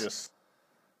this.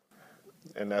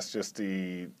 That's just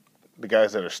the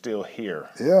guys that are still here.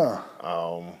 Yeah.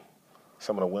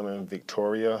 Some of the women,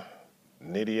 Victoria,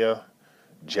 Nydia,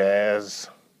 Jazz,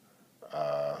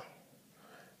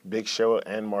 Big Show,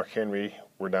 and Mark Henry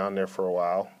were down there for a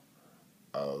while.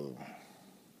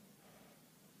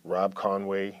 Rob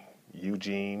Conway,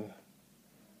 Eugene.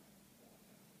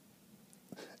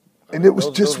 And it was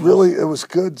it was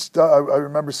good stuff. I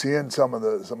remember seeing some of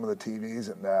the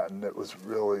TVs and that, and it was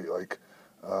really like,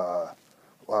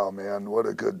 wow, man, what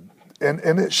a good, and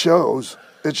it shows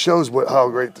how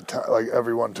great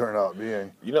everyone turned out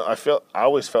being. I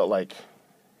always felt like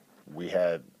we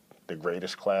had the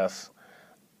greatest class,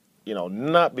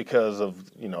 not because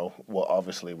of,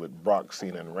 obviously with Brock,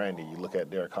 Cena, and Randy, you look at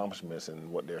their accomplishments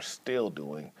and what they're still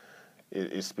doing,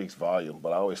 it speaks volume.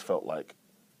 But I always felt like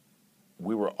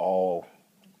we were all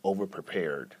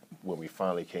over-prepared when we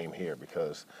finally came here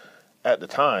because at the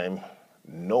time,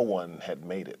 no one had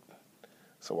made it.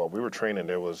 So while we were training,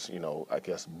 there was, I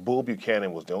guess Bull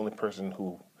Buchanan was the only person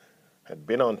who had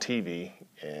been on TV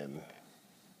and,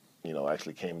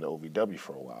 actually came to OVW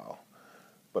for a while.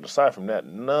 But aside from that,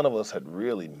 none of us had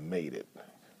really made it.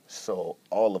 So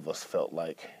all of us felt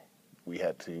like we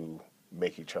had to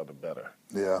make each other better.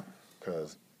 Yeah.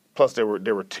 Plus there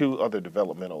were two other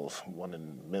developmental's, one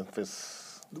in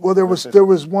Memphis. Well, there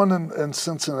was one in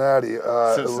Cincinnati. It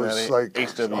was like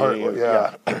HWA.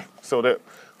 Yeah. So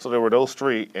there were those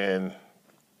three, and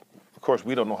of course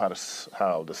we don't know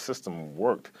how the system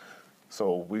worked.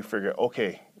 So we figured,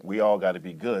 okay, we all got to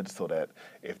be good so that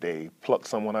if they pluck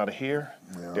someone out of here,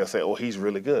 they'll say, oh, he's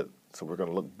really good. So we're going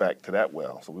to look back to that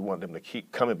well. So we want them to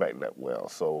keep coming back to that well.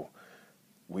 So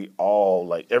we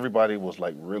all, everybody was,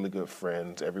 really good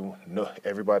friends.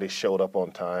 Everybody showed up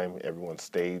on time. Everyone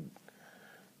stayed,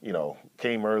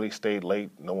 came early, stayed late.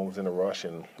 No one was in a rush.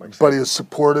 And everybody was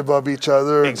supportive of each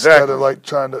other instead of,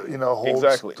 trying to,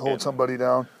 hold somebody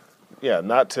down. Yeah,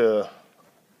 not to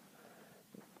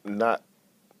knock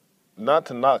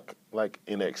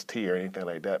NXT or anything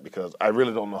like that because I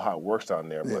really don't know how it works down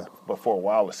there. Yeah. But for a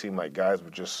while, it seemed like guys were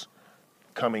just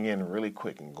coming in really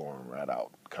quick and going right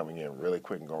out. Coming in really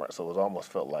quick and going right. So it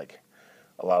almost felt like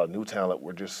a lot of new talent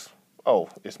were just, oh,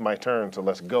 it's my turn, so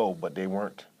let's go. But they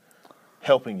weren't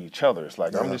helping each other. It's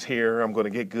like, I'm just here, I'm going to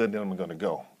get good, then I'm going to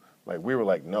go. We were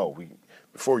like, no,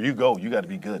 before you go, you got to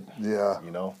be good. Yeah.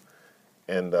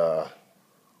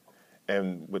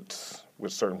 And with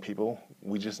certain people,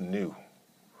 we just knew.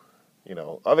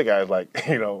 Other guys,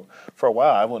 for a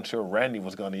while, I wasn't sure Randy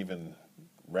was going to even.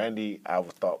 Randy, I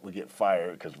thought would get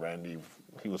fired because Randy,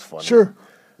 he was funny. Sure,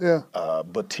 yeah.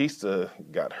 Batista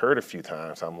got hurt a few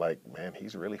times. I'm like, man,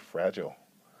 he's really fragile.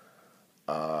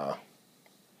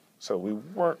 So we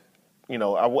weren't,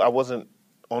 I wasn't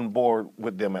on board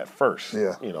with them at first.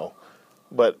 Yeah.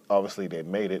 But obviously they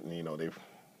made it, and they've.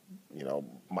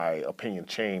 My opinion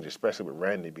changed, especially with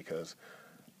Randy, because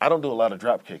I don't do a lot of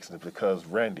drop kicks, and it's because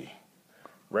Randy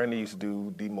used to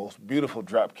do the most beautiful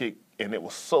drop kick, and it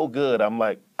was so good. I'm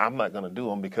like, I'm not going to do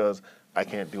them because I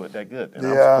can't do it that good, and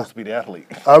I'm supposed to be the athlete.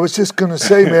 I was just going to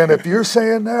say, man, if you're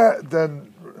saying that,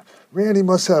 then Randy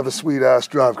must have a sweet-ass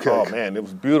drop kick. Oh, man, it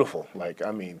was beautiful.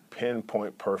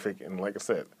 Pinpoint perfect, and like I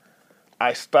said,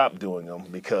 I stopped doing them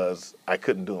because I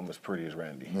couldn't do them as pretty as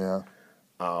Randy. Yeah.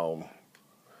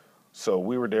 So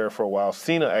we were there for a while.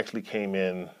 Cena actually came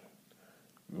in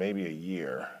maybe a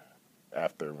year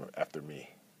after me.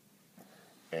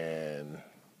 And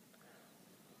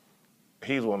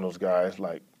he's one of those guys,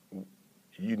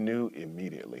 you knew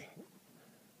immediately.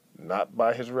 Not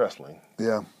by his wrestling.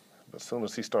 Yeah. But as soon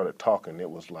as he started talking,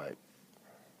 it was like,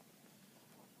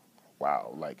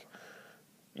 wow.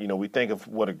 We think of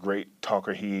what a great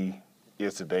talker he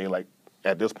is today.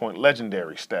 At this point,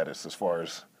 legendary status as far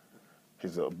as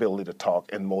his ability to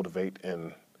talk and motivate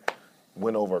and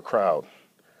win over a crowd.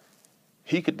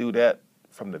 He could do that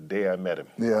from the day I met him.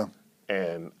 Yeah.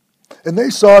 And they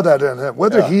saw that in him.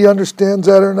 Whether he understands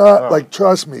that or not, like,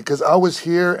 trust me, because I was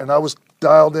here and I was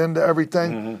dialed into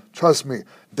everything. Mm-hmm. Trust me.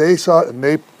 They saw it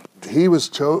and he was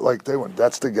they went,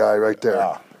 that's the guy right there.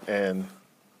 Yeah. And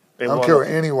I don't care what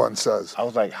anyone says. I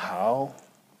was like, how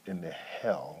in the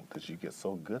hell did you get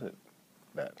so good at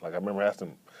that? Like, I remember asking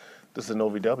him, this is an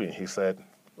OVW, and he said,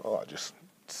 oh, I just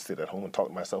sit at home and talk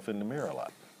to myself in the mirror a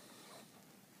lot.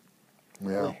 Yeah.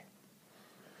 Really?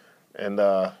 And,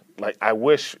 like, I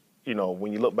wish, you know,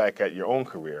 when you look back at your own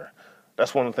career,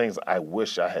 that's one of the things I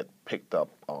wish I had picked up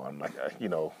on. Like, you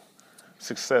know,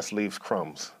 success leaves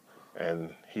crumbs,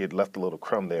 and he had left a little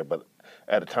crumb there, but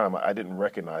at the time I didn't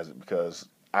recognize it because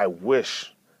I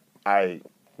wish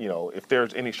you know, if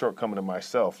there's any shortcoming in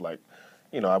myself, like,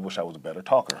 you know, I wish I was a better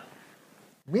talker.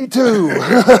 Me too.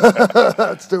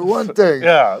 That's the one thing.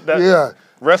 Yeah.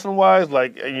 Wrestling-wise,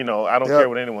 like, you know, I don't care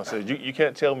what anyone says. You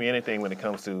can't tell me anything when it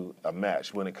comes to a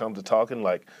match. When it comes to talking,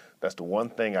 like, that's the one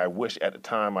thing I wish at the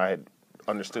time I had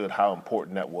understood how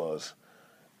important that was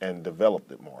and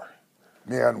developed it more.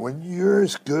 Man, when you're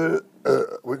as good,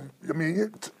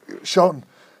 Shelton,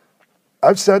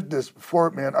 I've said this before,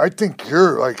 man, I think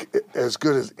you're, like, as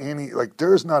good as any, like,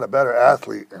 there's not a better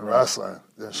athlete in wrestling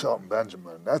than Shelton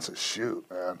Benjamin. That's a shoot,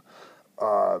 man.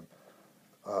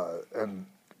 And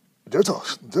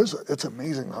it's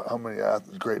amazing how many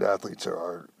great athletes there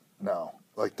are now.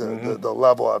 Like the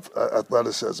level of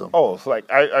athleticism. Oh, it's like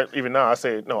I even now I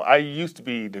say no. I used to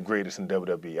be the greatest in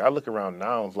WWE. I look around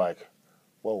now and it's like,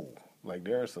 whoa! Like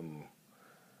there are some.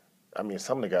 I mean,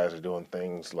 some of the guys are doing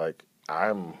things like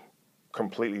I'm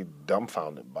completely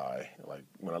dumbfounded by. Like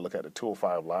when I look at the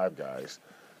 205 Live guys,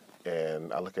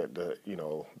 and I look at the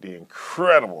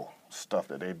incredible stuff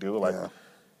that they do. Like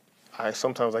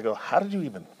sometimes I go, how did you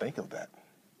even think of that?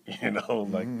 You know,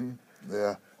 like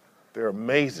they're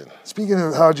amazing. Speaking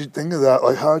of how'd you think of that,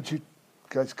 like how'd you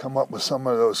guys come up with some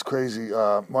of those crazy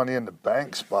Money in the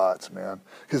Bank spots, man?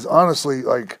 Because honestly,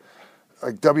 like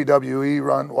WWE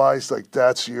run wise, like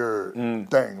that's your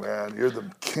thing, man. You're the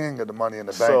king of the Money in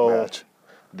the Bank match.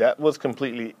 That was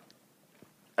completely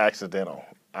accidental.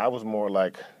 I was more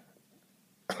like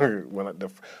when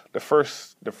the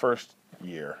first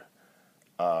year,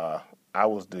 I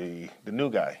was the new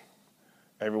guy.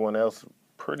 Everyone else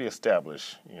pretty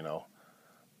established, you know.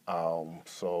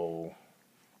 So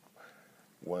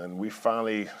when we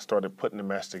finally started putting the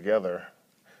match together,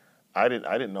 I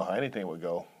didn't know how anything would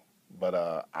go,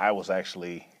 but I was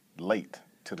actually late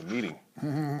to the meeting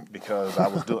because I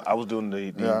was doing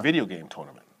the video game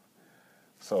tournament.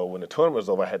 So when the tournament was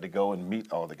over, I had to go and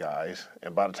meet all the guys,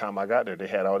 and by the time I got there, they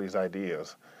had all these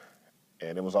ideas,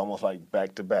 and it was almost like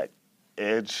back to back.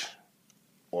 Edge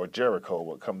or Jericho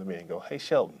would come to me and go, "Hey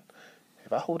Shelton,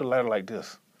 if I hold a ladder like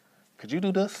this, could you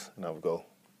do this?" And I would go,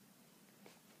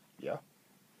 "Yeah."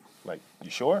 Like,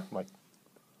 "You sure?" I'm like,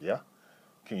 "Yeah."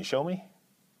 "Can you show me?"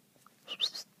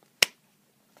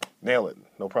 Nail it,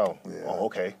 no problem. Yeah. "Oh,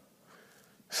 okay."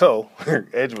 So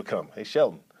Edge would come, "Hey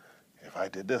Shelton, if I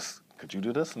did this, could you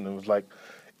do this?" And it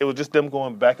was just them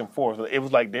going back and forth. It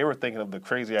was like they were thinking of the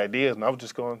crazy ideas, and I was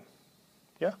just going,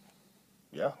 "Yeah,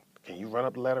 yeah." "Can you run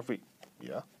up the ladder for you?"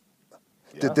 Yeah.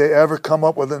 Did they ever come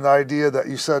up with an idea that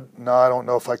you said, "No, I don't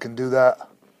know if I can do that"?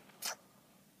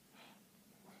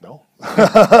 No.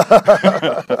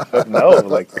 No.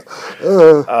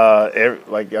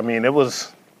 I mean, it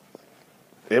was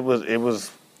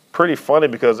pretty funny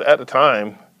because at the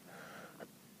time,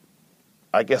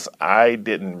 I guess I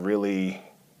didn't really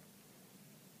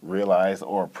realize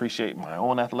or appreciate my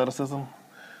own athleticism.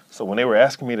 So when they were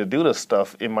asking me to do this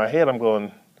stuff, in my head, I'm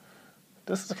going,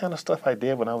 this is the kind of stuff I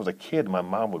did when I was a kid. My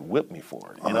mom would whip me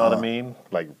for it. You know what I mean?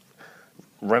 Like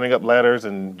running up ladders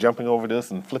and jumping over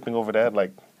this and flipping over that.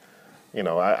 Like, you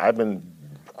know, I've been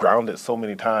grounded so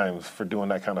many times for doing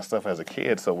that kind of stuff as a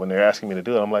kid. So when they're asking me to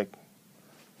do it, I'm like,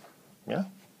 yeah.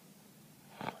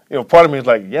 You know, part of me is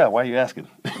like, yeah, why are you asking?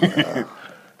 Hey,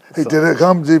 did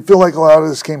you feel like a lot of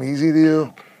this came easy to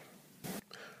you?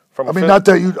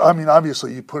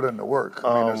 Obviously you put in the work.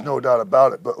 I mean, there's no doubt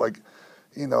about it. But like,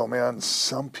 you know, man,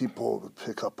 some people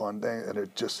pick up on things and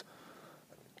it just,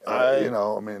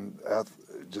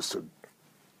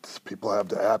 people have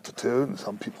the aptitude and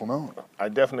some people don't. I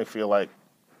definitely feel like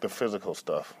the physical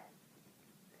stuff.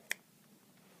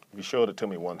 If you showed it to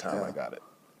me one time, I got it.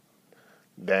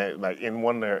 Like in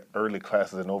one of their early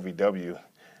classes in OVW,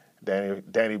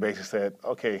 Danny basically said,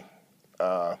 "Okay,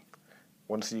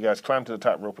 want to see you guys climb to the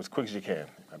top rope as quick as you can."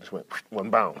 I just went one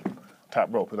bound, top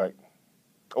rope. He's like,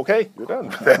 "Okay, you're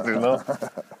done." You know.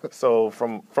 So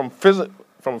from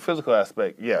from a physical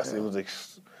aspect, yes, it was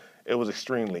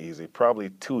extremely easy, probably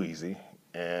too easy,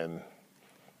 and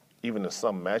even in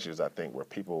some matches, I think where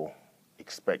people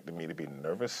expected me to be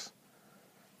nervous,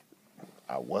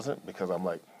 I wasn't, because I'm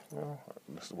like,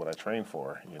 this is what I trained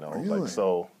for, Really? like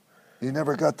so. You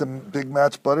never got the big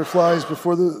match butterflies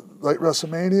before the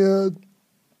WrestleMania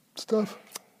stuff?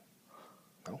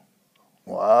 No.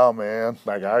 Wow, man.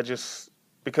 Like I just,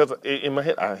 because in my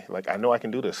head, I know I can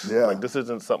do this. Yeah. Like this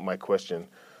isn't something I question.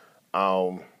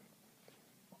 The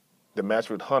match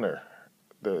with Hunter,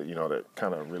 that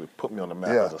kind of really put me on the map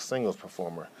as a singles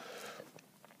performer.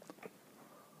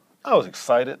 I was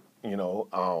excited,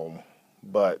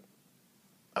 but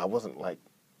I wasn't like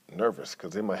nervous,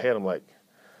 because in my head I'm like,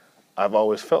 I've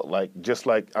always felt like, just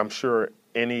like I'm sure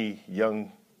any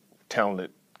young,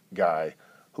 talented guy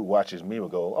who watches me will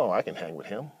go, oh, I can hang with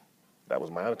him. That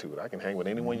was my attitude. I can hang with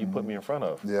anyone you put me in front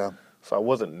of. Yeah. So I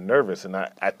wasn't nervous, and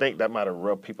I think that might have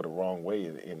rubbed people the wrong way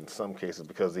in some cases,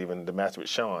 because even the match with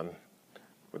Sean,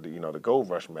 with the Gold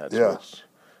Rush match, which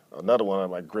another one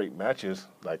of my great matches,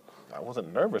 like I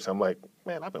wasn't nervous. I'm like,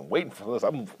 man, I've been waiting for this.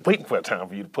 I'm waiting for a time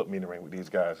for you to put me in the ring with these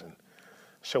guys and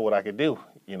show what I could do.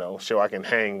 Show I can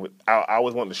hang with. I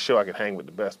always wanted to show I could hang with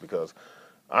the best, because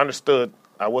I understood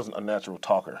I wasn't a natural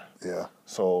talker. Yeah.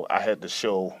 So I had to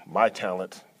show my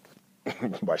talent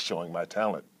by showing my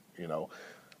talent.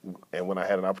 And when I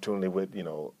had an opportunity with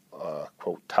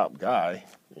quote top guy,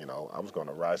 I was going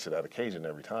to rise to that occasion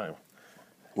every time.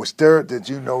 Did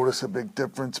you notice a big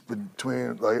difference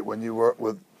between like when you worked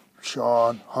with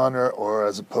Sean, Hunter, or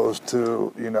as opposed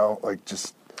to like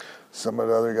just some of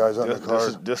the other guys on the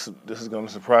card? This is going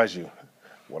to surprise you.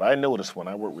 What I noticed when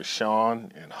I worked with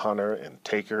Sean and Hunter and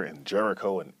Taker and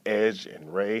Jericho and Edge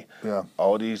and Ray,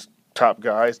 all these top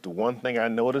guys, the one thing I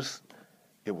noticed,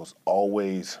 it was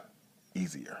always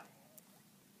easier.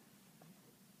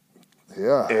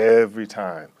 Yeah. Every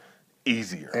time.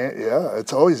 Easier. And,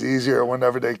 it's always easier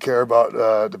whenever they care about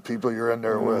the people you're in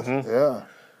there with. Yeah.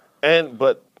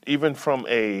 But even from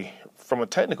a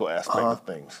technical aspect of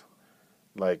things,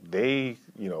 like they,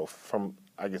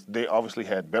 I guess they obviously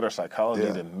had better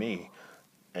psychology than me,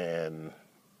 and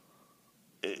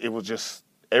it was just,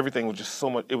 everything was just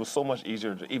it was so much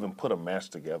easier to even put a match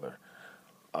together.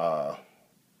 And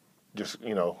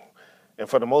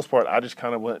for the most part, I just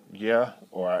kind of went,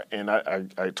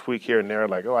 I tweak here and there,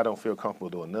 like, oh, I don't feel comfortable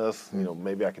doing this,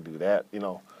 maybe I could do that,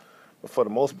 But for the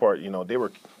most part, they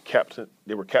were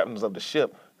captains of the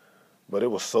ship, but it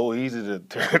was so easy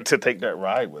to take that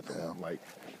ride with them. Like,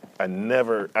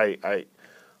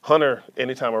 Hunter,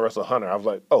 anytime I wrestle Hunter, I was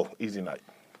like, oh, easy night.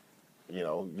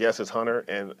 Yes, it's Hunter.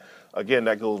 And again,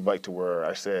 that goes back to where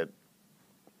I said,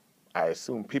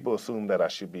 people assume that I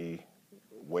should be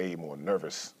way more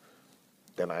nervous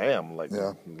than I am. Like,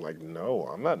 no,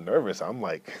 I'm not nervous. I'm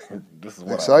like, this is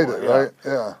what excited, I want.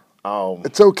 Right? Yeah.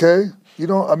 It's okay.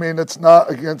 It's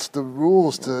not against the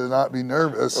rules to not be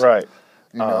nervous. Right.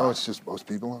 It's just most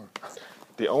people are.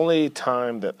 The only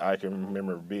time that I can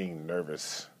remember being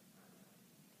nervous,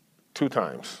 2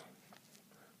 times.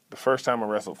 The first time I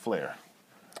wrestled Flair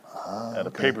at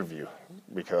a pay-per-view,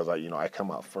 because I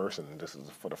come out first, and this is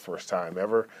for the first time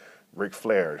ever. Ric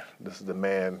Flair, this is the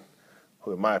man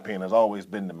who, in my opinion, has always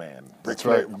been the man. That's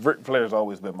right. Ric Flair has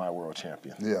always been my world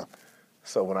champion. Yeah.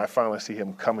 So when I finally see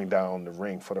him coming down the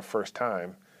ring for the first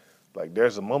time, like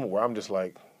there's a moment where I'm just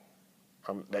like,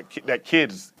 that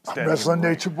kid's standing wrestling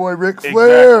Nature Boy Ric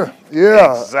Flair. Exactly.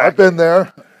 Yeah, exactly. I've been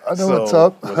there. I know what's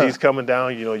up. When he's coming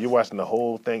down, you're watching the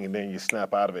whole thing, and then you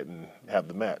snap out of it and have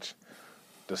the match.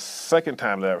 The second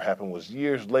time that ever happened was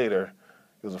years later.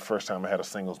 It was the first time I had a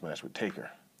singles match with Taker.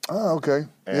 Oh, okay.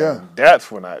 And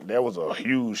that's when there was a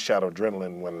huge shot of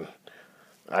adrenaline when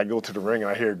I go to the ring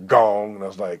and I hear gong, and I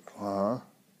was like,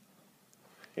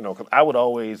 because I would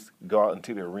always go out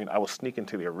into the arena. I would sneak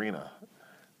into the arena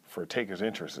for Taker's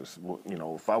interests.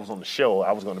 If I was on the show,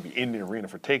 I was going to be in the arena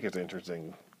for Taker's interests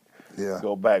and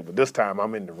go back. But this time,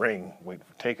 I'm in the ring waiting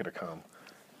for Taker to come.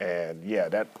 And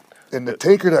And the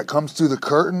Taker that comes through the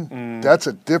curtain, that's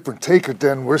a different Taker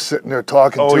than we're sitting there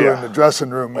talking to in the dressing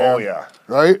room, man. Oh, yeah.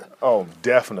 Right? Oh,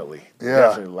 definitely. Yeah.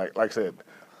 Definitely. Like I said,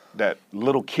 that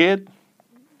little kid,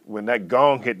 when that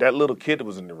gong hit, that little kid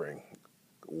was in the ring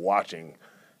watching.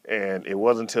 And it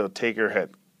wasn't until Taker had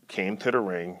came to the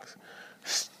ring,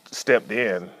 stepped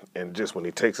in, and just when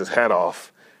he takes his hat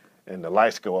off and the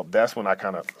lights go up, that's when I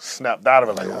kind of snapped out of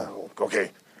it, like, oh,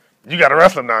 okay, you got to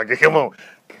wrestle now. Come on.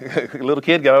 Little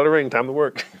kid got out of the ring, time to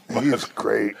work. He's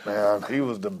great, man. He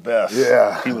was the best.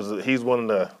 Yeah. He's one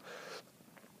of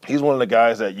the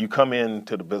guys that you come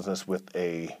into the business with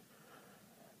a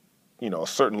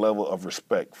certain level of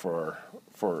respect for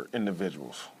for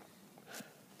individuals.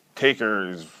 Taker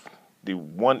is the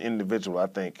one individual I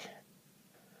think,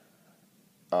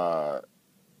 from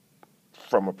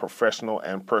a professional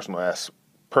and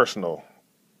personal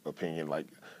opinion, like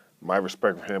my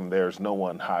respect for him, there's no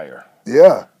one higher.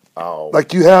 Yeah.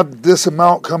 Like you have this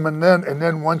amount coming in, and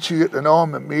then once you get to know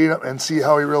him and meet him and see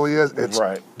how he really is, it's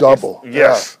double.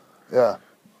 Yes. Yeah.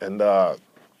 And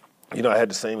you know, I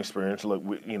had the same experience,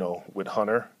 with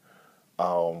Hunter.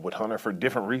 With Hunter for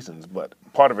different reasons, but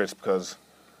part of it's because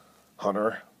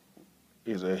Hunter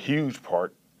is a huge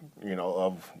part,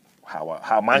 of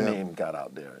how my name got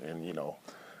out there, and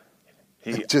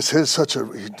it just is such a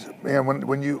man.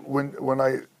 When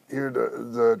I hear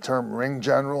the term ring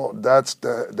general, that's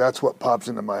what pops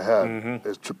into my head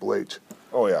is Triple H.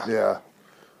 Oh yeah, yeah.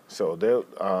 So they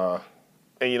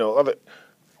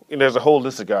and there's a whole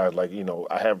list of guys like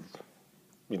I have.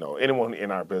 Anyone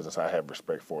in our business I have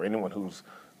respect for. Anyone who's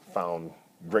found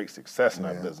great success in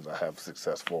our business I have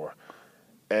success for.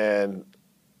 And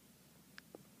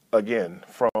again,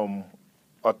 from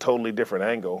a totally different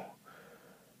angle,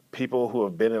 people who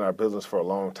have been in our business for a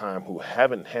long time who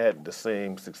haven't had the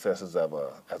same successes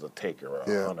as a Taker or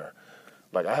a Hunter.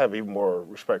 Like I have even more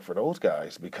respect for those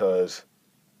guys because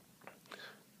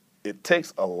it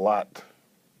takes a lot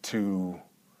to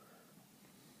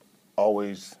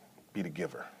always be the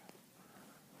giver.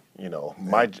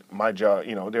 My job,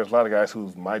 there's a lot of guys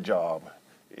whose my job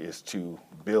is to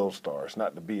build stars,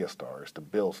 not to be a star, it's to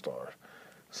build stars.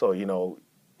 So,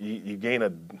 you gain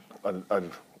a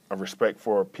respect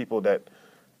for people that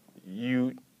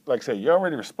you, like I said, you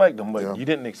already respect them, but you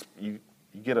didn't, you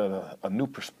get a new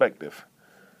perspective,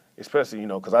 especially,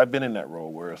 because I've been in that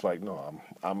role where it's like, no,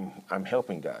 I'm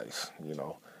helping guys,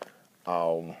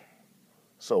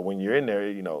 So when you're in there,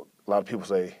 a lot of people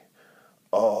say,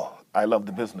 oh, I love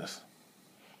the business.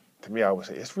 To me, I would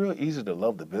say it's real easy to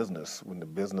love the business when the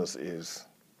business is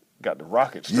got the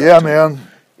rocket. Yeah, man.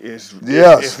 It's an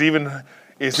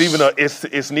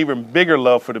even bigger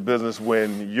love for the business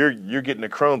when you're getting the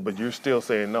crumbs, but you're still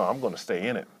saying, no, I'm going to stay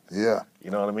in it. Yeah.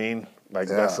 You know what I mean? Like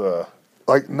that's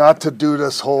like not to do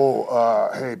this whole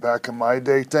hey, back in my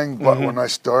day thing, but when I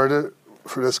started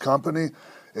for this company,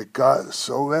 it got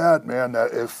so bad, man,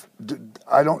 that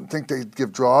I don't think they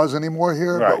give draws anymore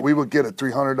here, but we would get a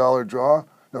 $300 draw,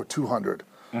 no, $200.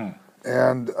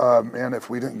 And man, if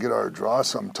we didn't get our draw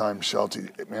sometime, Shelty,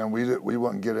 man, we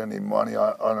wouldn't get any money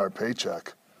on our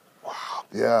paycheck. Wow.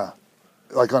 Yeah,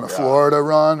 like on a Florida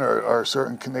run or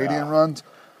certain Canadian runs.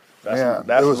 That's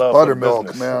it was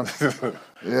buttermilk, man.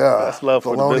 Yeah, that's love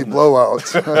for bologna the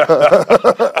business.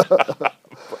 Blowouts.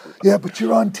 Yeah, but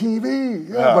you're on TV.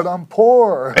 Yeah, but I'm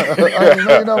poor. I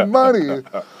made no money.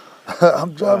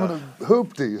 I'm driving a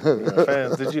hoopty.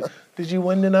 Fans, did you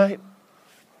win tonight?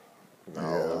 No.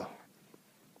 Yeah.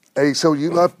 Hey, so you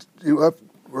left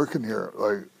working here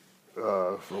for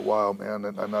a while, man,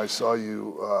 and I saw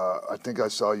you. I think I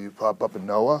saw you pop up in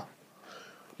Noah.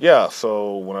 Yeah.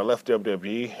 So when I left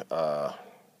WWE, I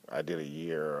did a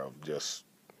year of just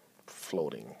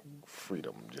floating,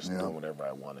 freedom, just doing whatever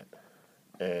I wanted.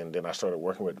 And then I started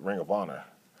working with Ring of Honor.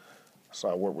 So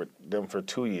I worked with them for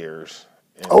 2 years.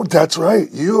 Oh, that's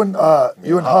right. You and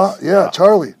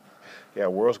Charlie. Yeah,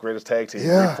 World's Greatest Tag Team.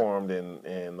 We formed in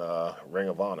Ring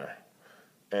of Honor.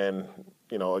 And,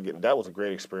 again, that was a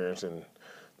great experience. And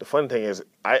the fun thing is,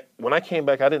 when I came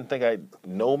back, I didn't think I'd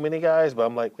know many guys, but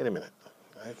I'm like, wait a minute.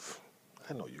 I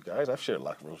know you guys. I've shared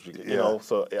locker rooms.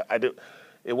 So I did.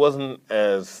 It wasn't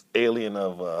as alien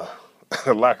of a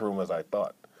locker room as I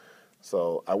thought.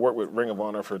 So I worked with Ring of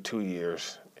Honor for 2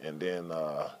 years, and then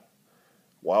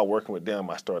while working with them,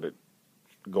 I started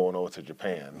going over to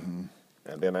Japan,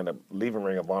 and then I ended up leaving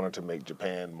Ring of Honor to make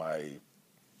Japan my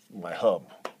hub.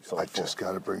 So I just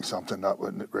got to bring something up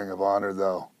with Ring of Honor,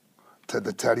 though, to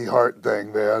the Teddy Hart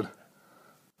thing, man.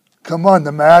 Come on,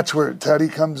 the match where Teddy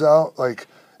comes out, like.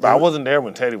 But I wasn't there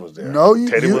when Teddy was there. No,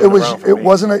 it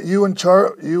wasn't at you and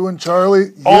Charlie. Yes. And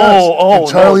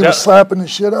Charlie was slapping the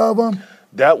shit out of him.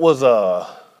 That wasn't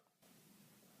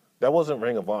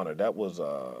Ring of Honor. That was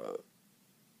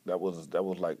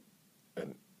like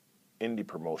an indie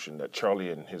promotion that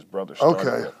Charlie and his brother started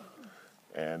with.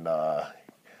 And Teddy.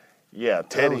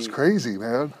 That was crazy,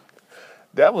 man.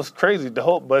 That was crazy.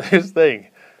 But his thing,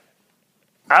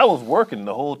 I was working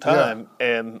the whole time,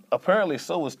 and apparently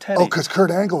so was Teddy. Oh, because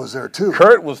Kurt Angle was there too.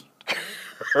 Kurt wanted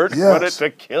to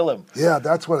kill him. Yeah,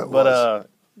 that's what it was. But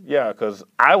because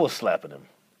I was slapping him.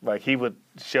 Like, he would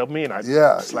shove me, and I'd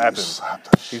slap him.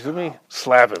 You feel me?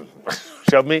 Slap him.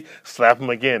 Shove me, slap him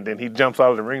again. Then he jumps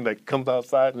out of the ring, like, comes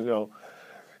outside,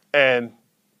 And,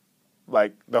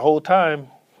 like, the whole time,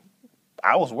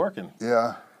 I was working.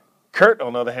 Yeah. Kurt,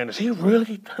 on the other hand, is he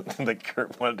really? Like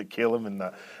Kurt wanted to kill him, and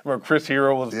remember Chris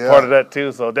Hero was part of that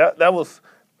too. So that was,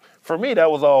 for me, that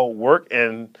was all work.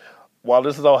 And while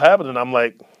this is all happening, I'm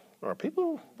like, are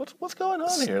people? What's going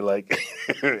on here? Like,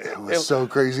 it was so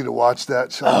crazy to watch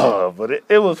that show. Oh, but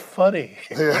it was funny.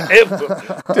 Yeah.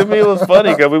 To me, it was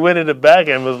funny because we went in the back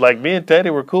and it was like me and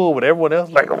Teddy were cool, but everyone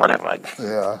else like whatever. Like,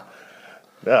 yeah,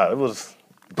 it was.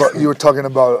 But you were talking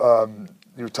about.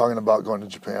 You were talking about going to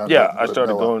Japan. Yeah, I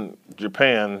started going to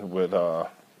Japan with, and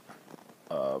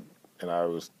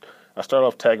I started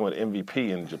off tagging with MVP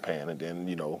in Japan, and then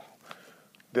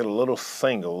did a little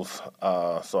singles.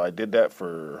 So I did that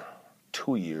for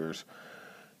 2 years,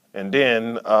 and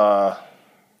then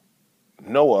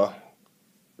Noah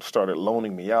started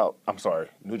loaning me out. I'm sorry,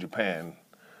 New Japan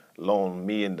loaned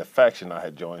me and the faction I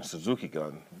had joined, Suzuki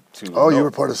Gun. To Noah. You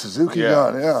were part of Suzuki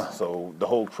Gun, yeah. So the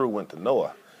whole crew went to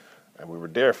Noah. And we were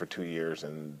there for 2 years,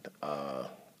 and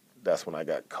that's when I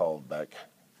got called back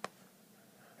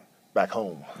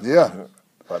home. Yeah.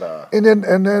 But and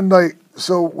then like,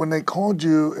 so when they called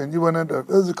you and you went into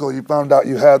physical, you found out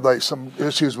you had like some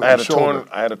issues with your shoulder.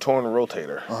 I had a torn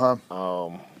rotator.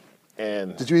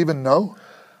 And did you even know?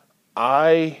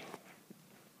 I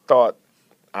thought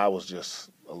I was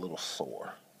just a little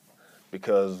sore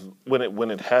because when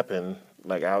it happened,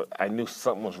 like I knew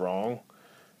something was wrong.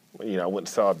 I went and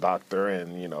saw a doctor,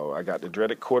 and I got the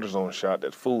dreaded cortisone shot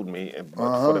that fooled me. And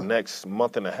for the next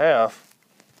month and a half,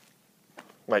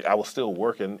 like I was still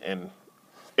working, and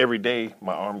every day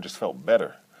my arm just felt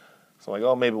better. So like,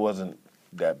 oh, maybe it wasn't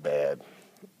that bad,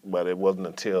 but it wasn't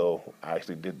until I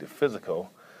actually did the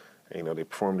physical. And, they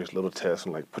performed this little test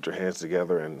and like put your hands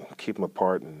together and keep them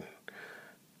apart, and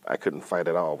I couldn't fight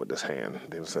at all with this hand.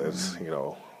 It says,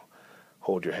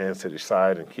 hold your hands to the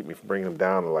side and keep me from bringing them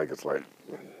down. And it's like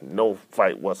no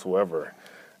fight whatsoever.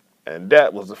 And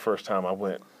that was the first time I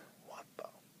went, what the?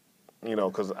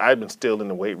 Because I'd been still in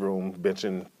the weight room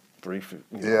benching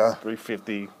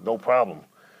 350, no problem.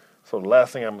 So the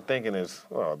last thing I'm thinking is,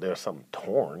 oh, there's something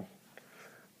torn.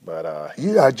 But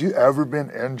had you ever been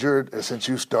injured since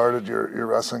you started your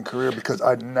wrestling career? Because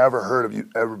I'd never heard of you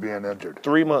ever being injured.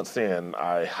 3 months in,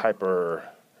 I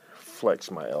hyperflexed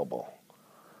my elbow.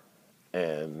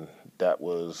 And that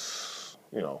was,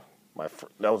 that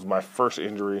was my first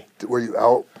injury. Were you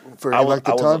out for any length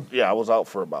of time? Yeah, I was out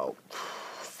for about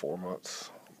 4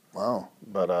 months. Wow.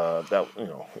 But that,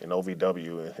 in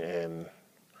OVW, and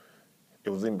it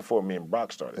was even before me and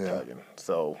Brock started tagging.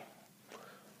 So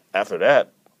after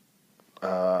that,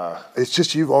 it's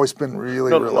just you've always been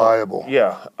really reliable.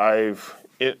 Yeah,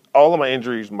 all of my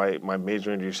injuries, my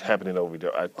major injuries happened in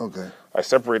OVW. I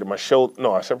separated my shoulder.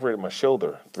 No, I separated my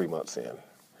shoulder 3 months in,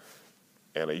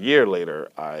 and a year later,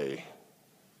 I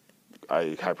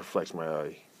hyperflexed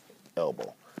my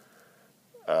elbow.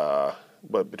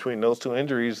 But between those two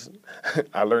injuries,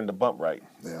 I learned to bump right.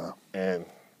 Yeah. And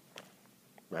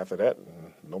after that,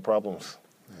 no problems.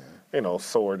 Yeah.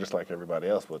 Sore just like everybody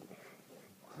else, but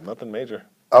nothing major.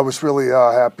 I was really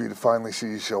happy to finally see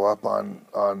you show up on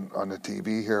the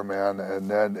TV here, man. And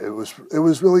then it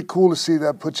was really cool to see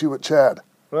that put you with Chad.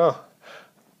 Well,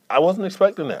 I wasn't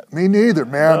expecting that. Me neither,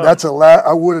 man. No. That's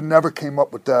I would have never came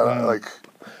up with that.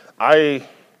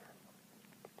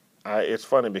 It's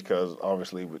funny because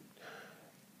obviously with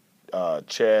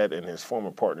Chad and his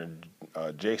former partner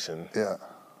Jason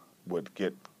would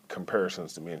get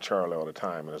comparisons to me and Charlie all the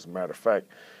time. And as a matter of fact,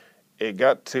 it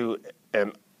got to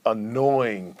an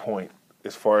annoying point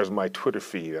as far as my Twitter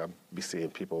feed. I'd be seeing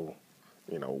people,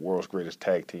 world's greatest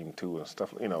tag team too and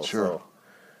stuff, Sure. So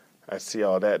I see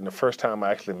all that. And the first time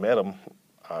I actually met him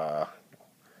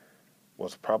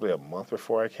was probably a month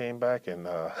before I came back. And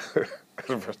the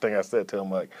first thing I said to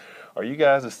him, like, are you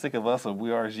guys as sick of us as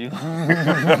we are as you?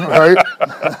 Right.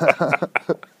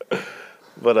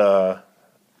 But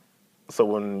so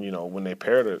when they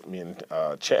paired me and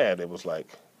Chad, it was like,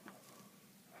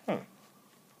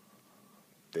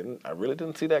 I really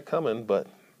didn't see that coming, but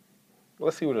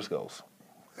let's see where this goes.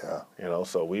 Yeah.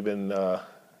 So we've been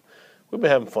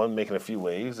having fun making a few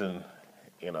waves, and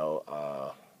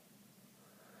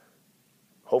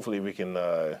hopefully we can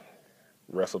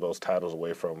wrestle those titles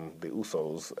away from the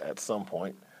Usos at some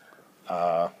point.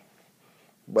 Have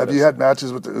you had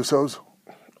matches with the Usos?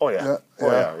 Oh yeah.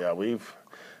 Yeah. We've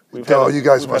you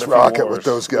guys must rock it with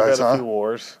those guys, we've had a few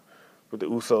wars with the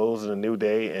Usos and the New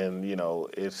Day, and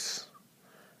it's.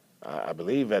 I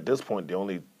believe at this point the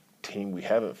only team we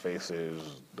haven't faced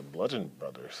is the Bludgeon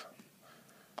Brothers.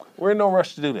 We're in no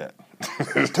rush to do that.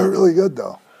 They're really good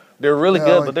though. They're really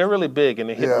good, but they're really big and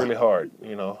they hit really hard.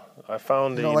 I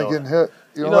found you don't like getting hit.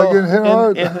 You don't like getting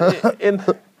hit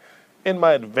hard. in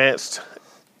my advanced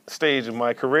stage of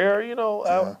my career,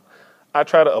 I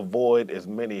try to avoid as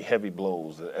many heavy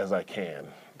blows as I can.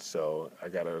 So I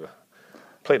gotta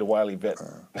play the wily vet.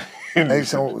 Hey,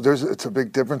 so it's a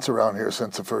big difference around here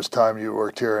since the first time you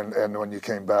worked here and when you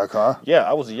came back, huh? Yeah,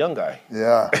 I was a young guy.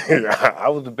 Yeah. I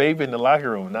was the baby in the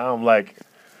locker room. Now I'm like,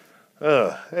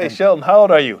 hey, Shelton, how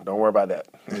old are you? Don't worry about that.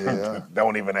 Yeah.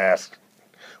 Don't even ask.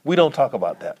 We don't talk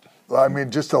about that. Well, I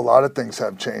mean, just a lot of things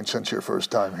have changed since your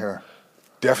first time here.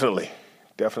 Definitely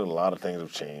a lot of things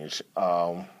have changed.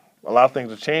 A lot of things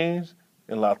have changed,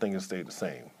 and a lot of things have stayed the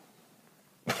same.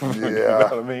 Yeah. You know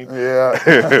what I mean? Yeah.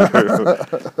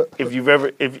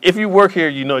 if you work here,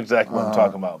 you know exactly what I'm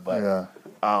talking about. But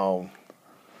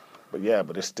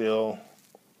but it's still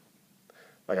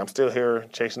like I'm still here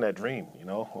chasing that dream.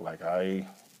 Like Do you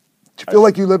feel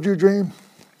like you lived your dream?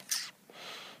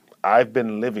 I've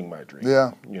been living my dream.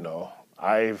 Yeah.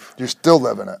 You're still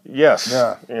living it. Yes.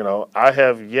 Yeah. I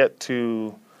have yet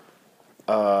to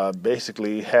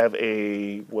basically have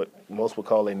what most would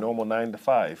call a normal 9 to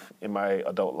 5 in my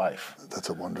adult life. That's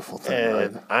a wonderful thing,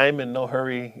 and right? I'm in no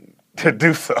hurry to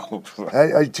do so.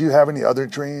 Do you have any other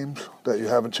dreams that you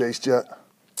haven't chased yet?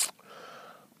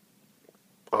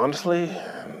 Honestly,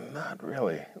 not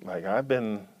really. Like I've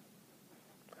been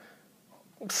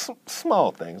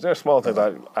small things. There are small things I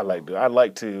like to do. I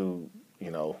like to,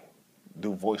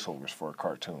 do voiceovers for a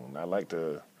cartoon. I like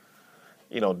to,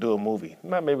 do a movie.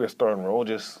 Not maybe a starring role,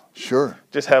 just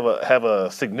have a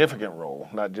significant role,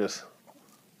 not just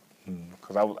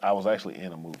because I was actually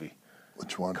in a movie.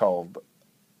 Which one?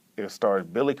 It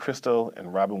starred Billy Crystal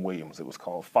and Robin Williams. It was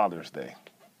called Father's Day.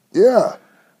 Yeah.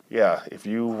 Yeah, if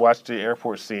you watch the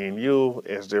airport scene,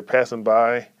 as they're passing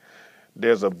by,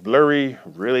 there's a blurry,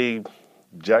 really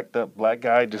jacked up black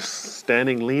guy just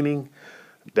standing, leaning.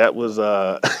 That was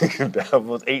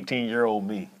 18-year-old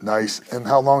me. Nice. And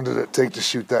how long did it take to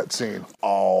shoot that scene?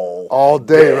 All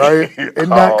day, right? Isn't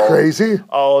that crazy?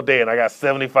 All day, and I got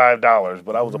 $75,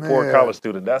 but I was a poor college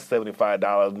student. That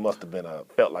 $75 must have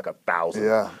felt like $1,000.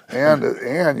 Yeah, and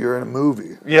you're in a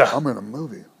movie. Yeah, I'm in a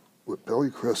movie with Billy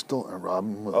Crystal and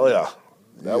Robin Williams. Oh yeah,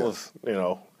 that was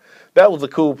that was the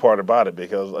cool part about it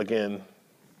because again,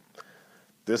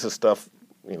 this is stuff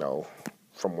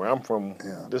from where I'm from.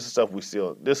 Yeah. This is stuff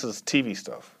this is TV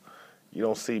stuff. You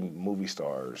don't see movie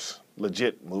stars,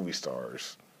 legit movie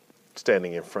stars,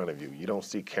 standing in front of you. You don't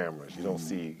see cameras. You don't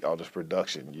see all this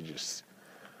production. You just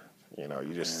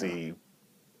see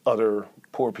other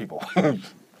poor people.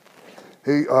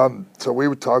 Hey, so we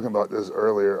were talking about this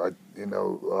earlier.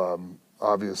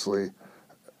 Obviously,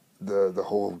 the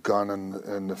whole gun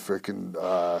and the freaking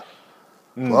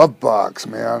glove box,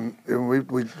 man. And we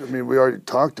already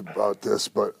talked about this,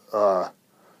 but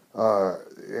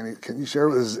can you share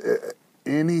with us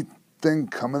anything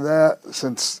come of that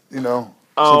since since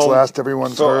last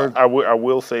everyone's heard? I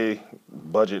will say,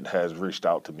 Budget has reached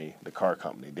out to me, the car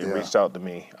company. They reached out to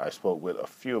me. I spoke with a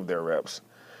few of their reps.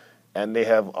 And they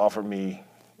have offered me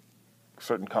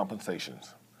certain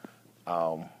compensations.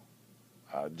 I'm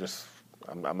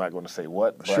not going to say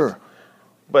what. But, sure.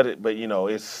 But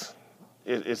it's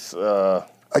I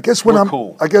guess what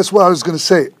cool. I guess what I was going to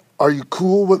say. Are you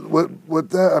cool with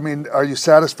that? I mean, are you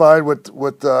satisfied with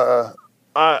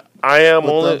I am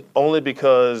only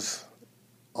because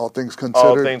all things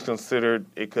considered.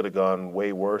 It could have gone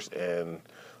way worse, and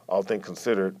all things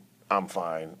considered, I'm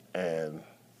fine. And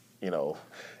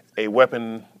a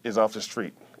weapon is off the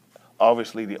street.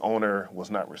 Obviously, the owner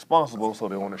was not responsible, so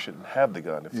the owner shouldn't have the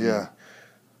gun.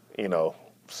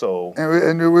 So.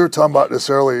 And we were talking about this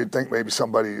earlier. You'd think maybe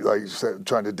somebody, like you said,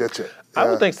 trying to ditch it. I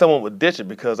would think someone would ditch it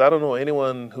because I don't know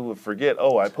anyone who would forget,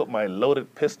 I put my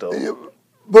loaded pistol in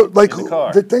the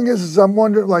car. The thing is I'm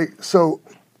wondering, so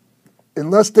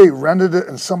unless they rented it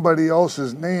in somebody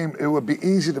else's name, it would be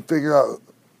easy to figure out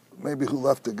maybe who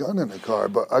left the gun in the car,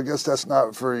 but I guess that's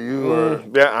not for you. I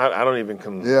don't even I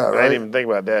didn't even think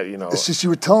about that. It's just you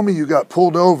were telling me you got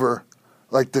pulled over,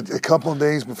 like a couple of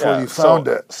days before you found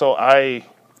it. So I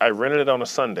rented it on a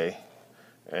Sunday,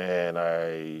 and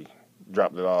I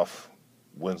dropped it off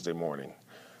Wednesday morning.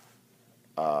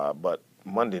 But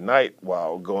Monday night,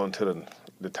 while going to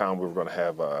the town we were going to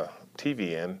have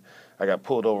TV in, I got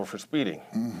pulled over for speeding.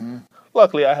 Mm-hmm.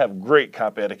 Luckily, I have great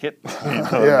cop etiquette.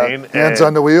 Hands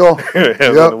on the wheel.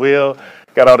 Hands on the wheel.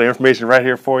 Got all the information right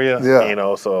here for you.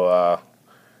 Yeah. So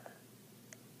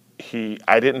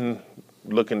I didn't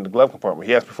look in the glove compartment.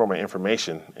 He asked me for my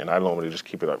information, and I normally just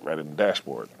keep it up right in the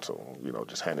dashboard. So,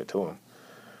 just hand it to him.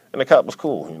 And the cop was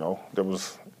cool, There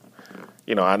was,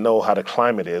 I know how the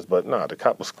climate is, but no, the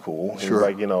cop was cool. He was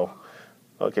like,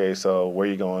 okay, so where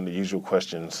you going? The usual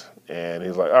questions. And he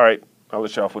was like, all right, I'll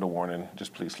let you off with a warning.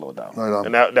 Just please slow down. Right on.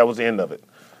 And that was the end of it.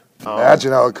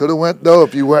 Imagine how it could have went though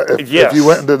if you went if you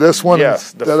went into this one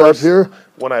instead of here.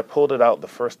 When I pulled it out, the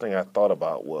first thing I thought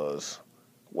about was,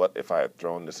 what if I had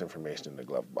thrown this information in the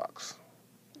glove box?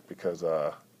 Because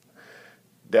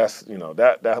that's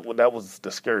that was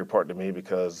the scary part to me,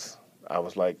 because I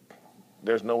was like,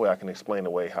 there's no way I can explain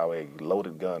away how a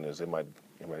loaded gun is in my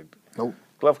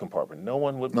glove compartment. No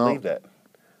one would believe that.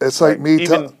 It's like me,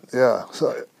 So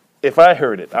if I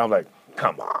heard it, I'm like,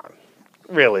 come on,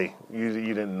 really? You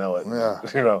didn't know it? Yeah.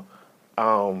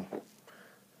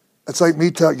 It's like me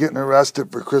getting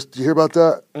arrested for crystal. Did you hear about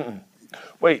that?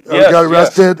 Wait, I got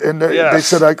arrested, and they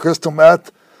said I had crystal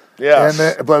meth. Yeah.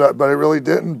 But I really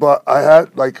didn't. But I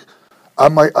had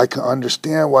I can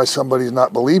understand why somebody's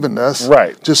not believing this.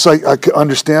 Right. Just like I can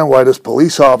understand why this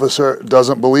police officer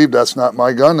doesn't believe that's not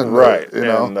my gun. And right.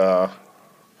 And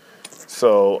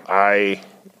so I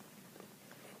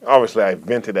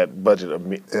vented that budget of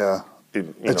me. Yeah.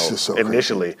 It's just so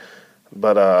initially, crazy.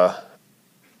 But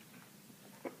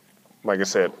like I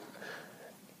said,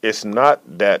 it's not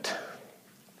that,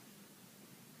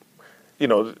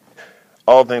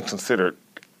 all things considered,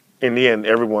 in the end,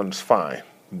 everyone's fine.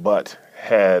 But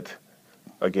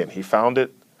he found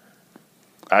it,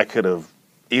 I could have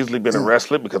easily been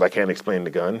arrested because I can't explain the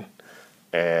gun.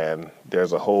 And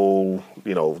there's a whole,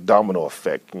 domino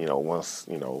effect, once,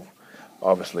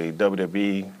 obviously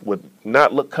WWE would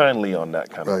not look kindly on that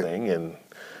kind of thing.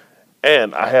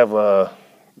 And I have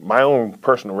my own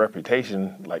personal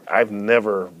reputation. Like, I've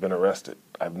never been arrested.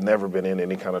 I've never been in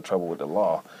any kind of trouble with the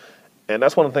law. And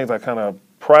that's one of the things I kind of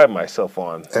pride myself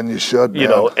on. And you should,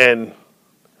 man.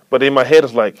 But in my head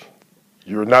it's like,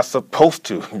 you're not supposed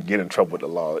to get in trouble with the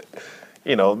law.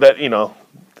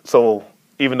 So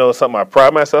even though it's something I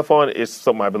pride myself on, it's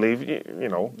something I believe,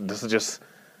 this is just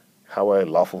how a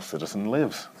lawful citizen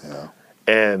lives. Yeah.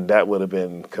 And that would have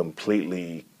been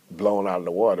completely blown out of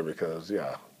the water because,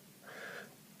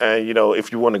 And,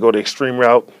 if you want to go the extreme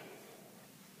route,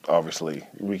 obviously,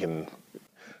 we can.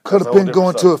 Could have been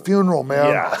going to a funeral,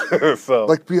 man. Yeah.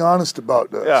 So. Be honest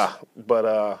about this. Yeah.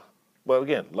 But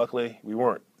again, luckily, we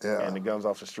weren't. Yeah. And the gun's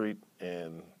off the street,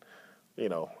 and,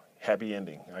 happy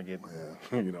ending. I get,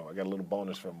 I got a little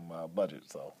bonus from budget,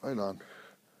 so. Right on.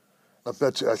 I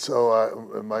bet you. So,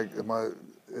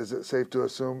 is it safe to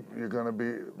assume you're going to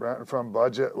be renting from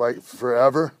budget,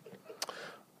 forever?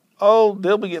 Oh,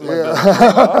 they'll be getting my business.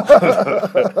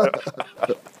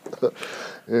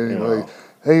 Anyway,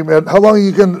 hey man, how long are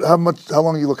you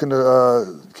looking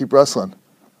to keep wrestling?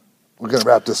 We're gonna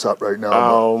wrap this up right now.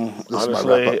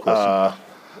 Honestly, I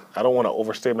don't want to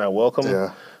overstay my welcome.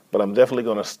 Yeah. But I'm definitely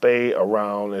gonna stay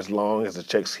around as long as the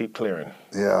checks keep clearing.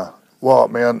 Yeah. Well,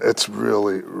 man, it's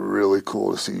really, really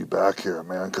cool to see you back here,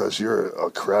 man, because you're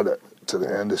a credit to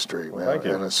the industry, man, thank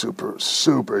you. And a super,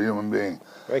 super human being.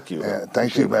 Thank you. And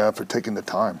thank you, man, for taking the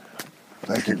time.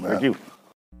 Thank you, man. Thank you.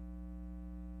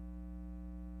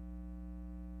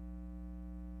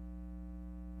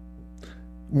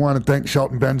 Want to thank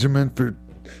Shelton Benjamin for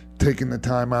taking the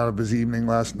time out of his evening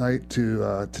last night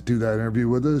to do that interview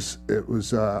with us. It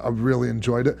was I really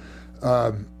enjoyed it.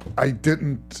 I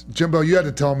didn't, Jimbo. You had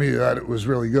to tell me that it was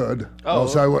really good. Oh,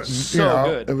 else I wouldn't. so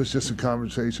good. It was just a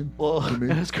conversation. Well,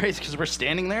 it was crazy because we're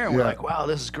standing there and we're like, "Wow,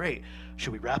 this is great.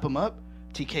 Should we wrap him up?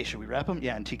 TK, should we wrap him?"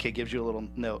 Yeah, and TK gives you a little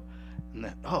note. And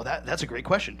then, that's a great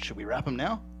question. Should we wrap him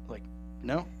now? Like,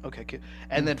 no? Okay, good.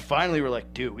 And then finally we're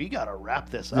like, dude, we got to wrap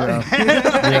this up.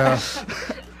 Yeah.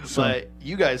 But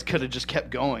you guys could have just kept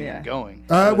going and going.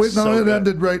 It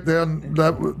ended right then.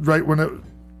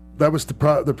 That was the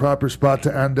proper spot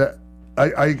to end it.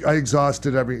 I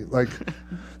exhausted that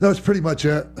was pretty much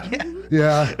it.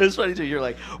 Yeah. It's funny too. You're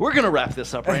like, we're gonna wrap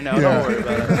this up right now. Don't worry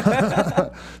about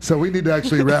it. So we need to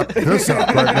actually wrap this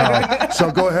up right now.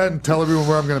 So go ahead and tell everyone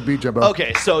where I'm gonna be, Jimbo.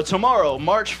 Okay, so tomorrow,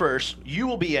 March 1st, you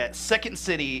will be at Second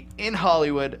City in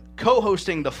Hollywood,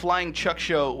 co-hosting the Flying Chuck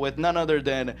Show with none other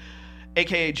than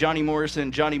AKA Johnny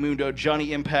Morrison, Johnny Mundo,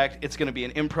 Johnny Impact. It's going to be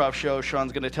an improv show.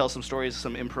 Sean's going to tell some stories.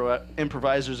 Some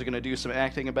improvisers are going to do some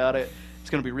acting about it. It's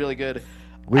going to be really good.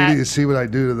 Wait till you see what I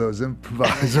do to those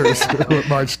improvisers with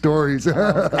my stories.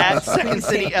 At Second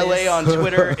City LA on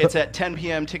Twitter. It's at 10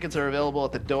 p.m. Tickets are available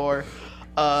at the door.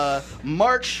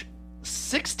 March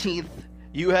 16th,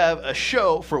 you have a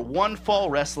show for One Fall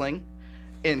Wrestling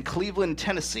in Cleveland,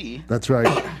 Tennessee. That's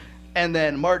right. And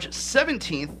then March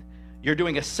 17th, you're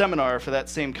doing a seminar for that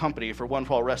same company for One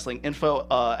Fall Wrestling. Info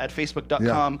at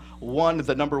facebook.com,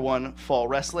 One Fall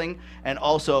Wrestling. And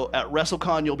also at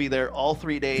WrestleCon, you'll be there all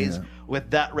 3 days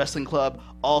with That Wrestling Club.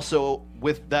 Also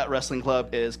with That Wrestling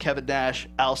Club is Kevin Nash,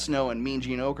 Al Snow, and Mean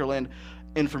Gene Okerlund.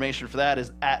 information for that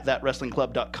is at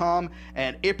thatwrestlingclub.com.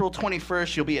 And April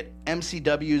 21st, you'll be at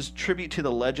MCW's Tribute to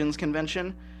the Legends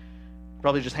convention.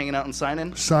 Probably just hanging out and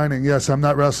signing. Signing, yes. I'm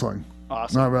not wrestling.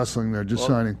 Awesome. Not wrestling there, just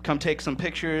signing. Come take some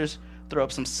pictures. Throw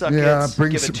up some suckets. Yeah,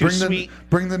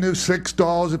 bring the new 6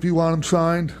 dolls if you want them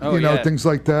signed. Oh, yeah. Things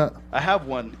like that. I have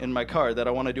one in my car that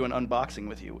I want to do an unboxing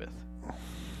with you with.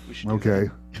 We should. Okay.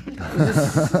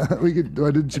 We could.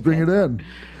 Why didn't you bring it in?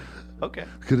 Okay.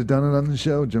 Could have done it on the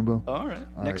show, Jimbo. All right.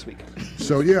 Next week.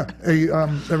 So yeah, hey,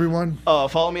 everyone.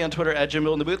 Follow me on Twitter at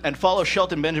Jimbo in the Booth, and follow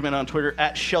Shelton Benjamin on Twitter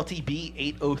at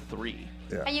SheltyB803.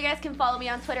 Yeah. And you guys can follow me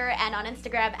on Twitter and on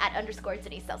Instagram at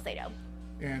 _Denise Salcedo.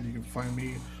 And you can find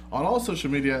me on all social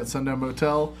media at Sundown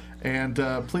Motel. And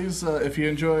please, if you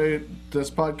enjoy this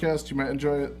podcast, you might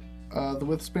enjoy the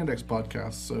With Spandex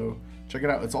podcast. So check it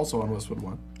out. It's also on Westwood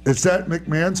One. Is that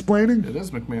McMansplaining? It is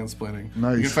McMansplaining.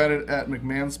 Nice. You can find it at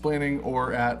McMansplaining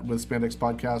or at With Spandex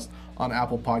Podcast on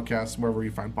Apple Podcasts, wherever you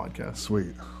find podcasts.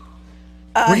 Sweet.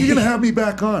 When are you going to have me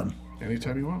back on?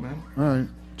 Anytime you want, man. All right.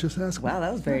 Just ask me. Wow,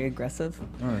 that was very aggressive.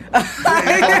 All right.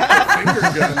 Finger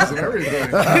guns and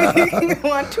everything. You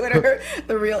know, on Twitter,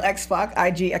 The Real X-Pac,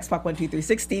 IG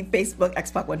X-Pac12360, Facebook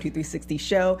X-Pac12360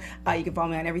 Show. You can follow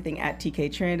me on everything at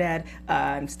TK Trinidad.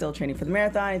 I'm still training for the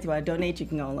marathon. If you want to donate, you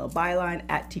can go on a little byline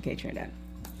at TK Trinidad.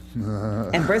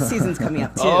 And birth season's coming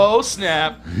up too. Oh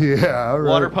snap! Yeah, all right.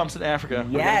 Water pumps in Africa.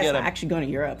 Yes, I'm actually going to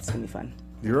Europe. It's gonna be fun.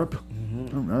 Europe?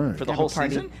 Mm-hmm. All right. For the whole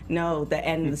season? No, the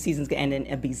end of the season's gonna end in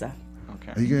Ibiza.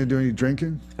 Okay. Are you going to do any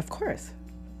drinking? Of course.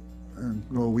 And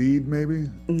a little weed, maybe?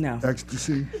 No.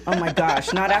 Ecstasy? Oh my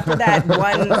gosh! Not after that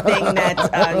one thing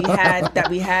that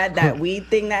we had that weed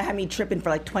thing that had me tripping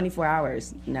for like 24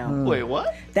 hours. No. Wait,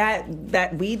 what?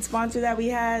 That weed sponsor that we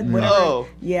had. Yeah. Whatever. Oh.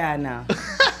 Yeah, no.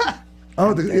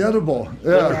 Oh, the edible.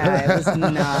 Yeah, it was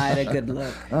not a good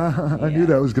look. I knew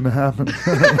that was going to happen.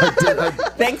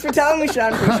 Thanks for telling me,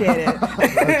 Sean. Appreciate it.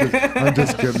 I'm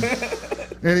just kidding.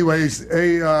 Anyways,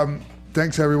 hey,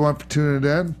 thanks everyone for tuning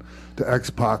in to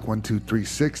X-Pac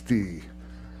 12360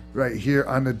 right here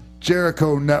on the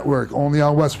Jericho Network, only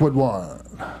on Westwood One.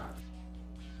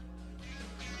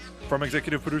 From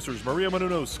executive producers Maria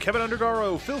Menounos, Kevin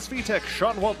Undergaro, Phil Svitek,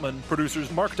 Sean Waltman,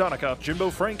 producers Mark Donica, Jimbo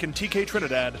Frank, and TK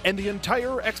Trinidad, and the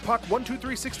entire X-Pac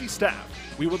 12360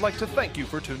 staff, we would like to thank you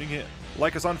for tuning in.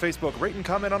 Like us on Facebook, rate and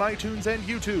comment on iTunes and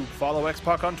YouTube. Follow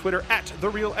X-Pac on Twitter at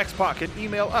TheRealXpac, and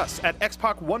email us at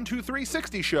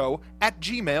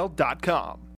xpac12360show@gmail.com.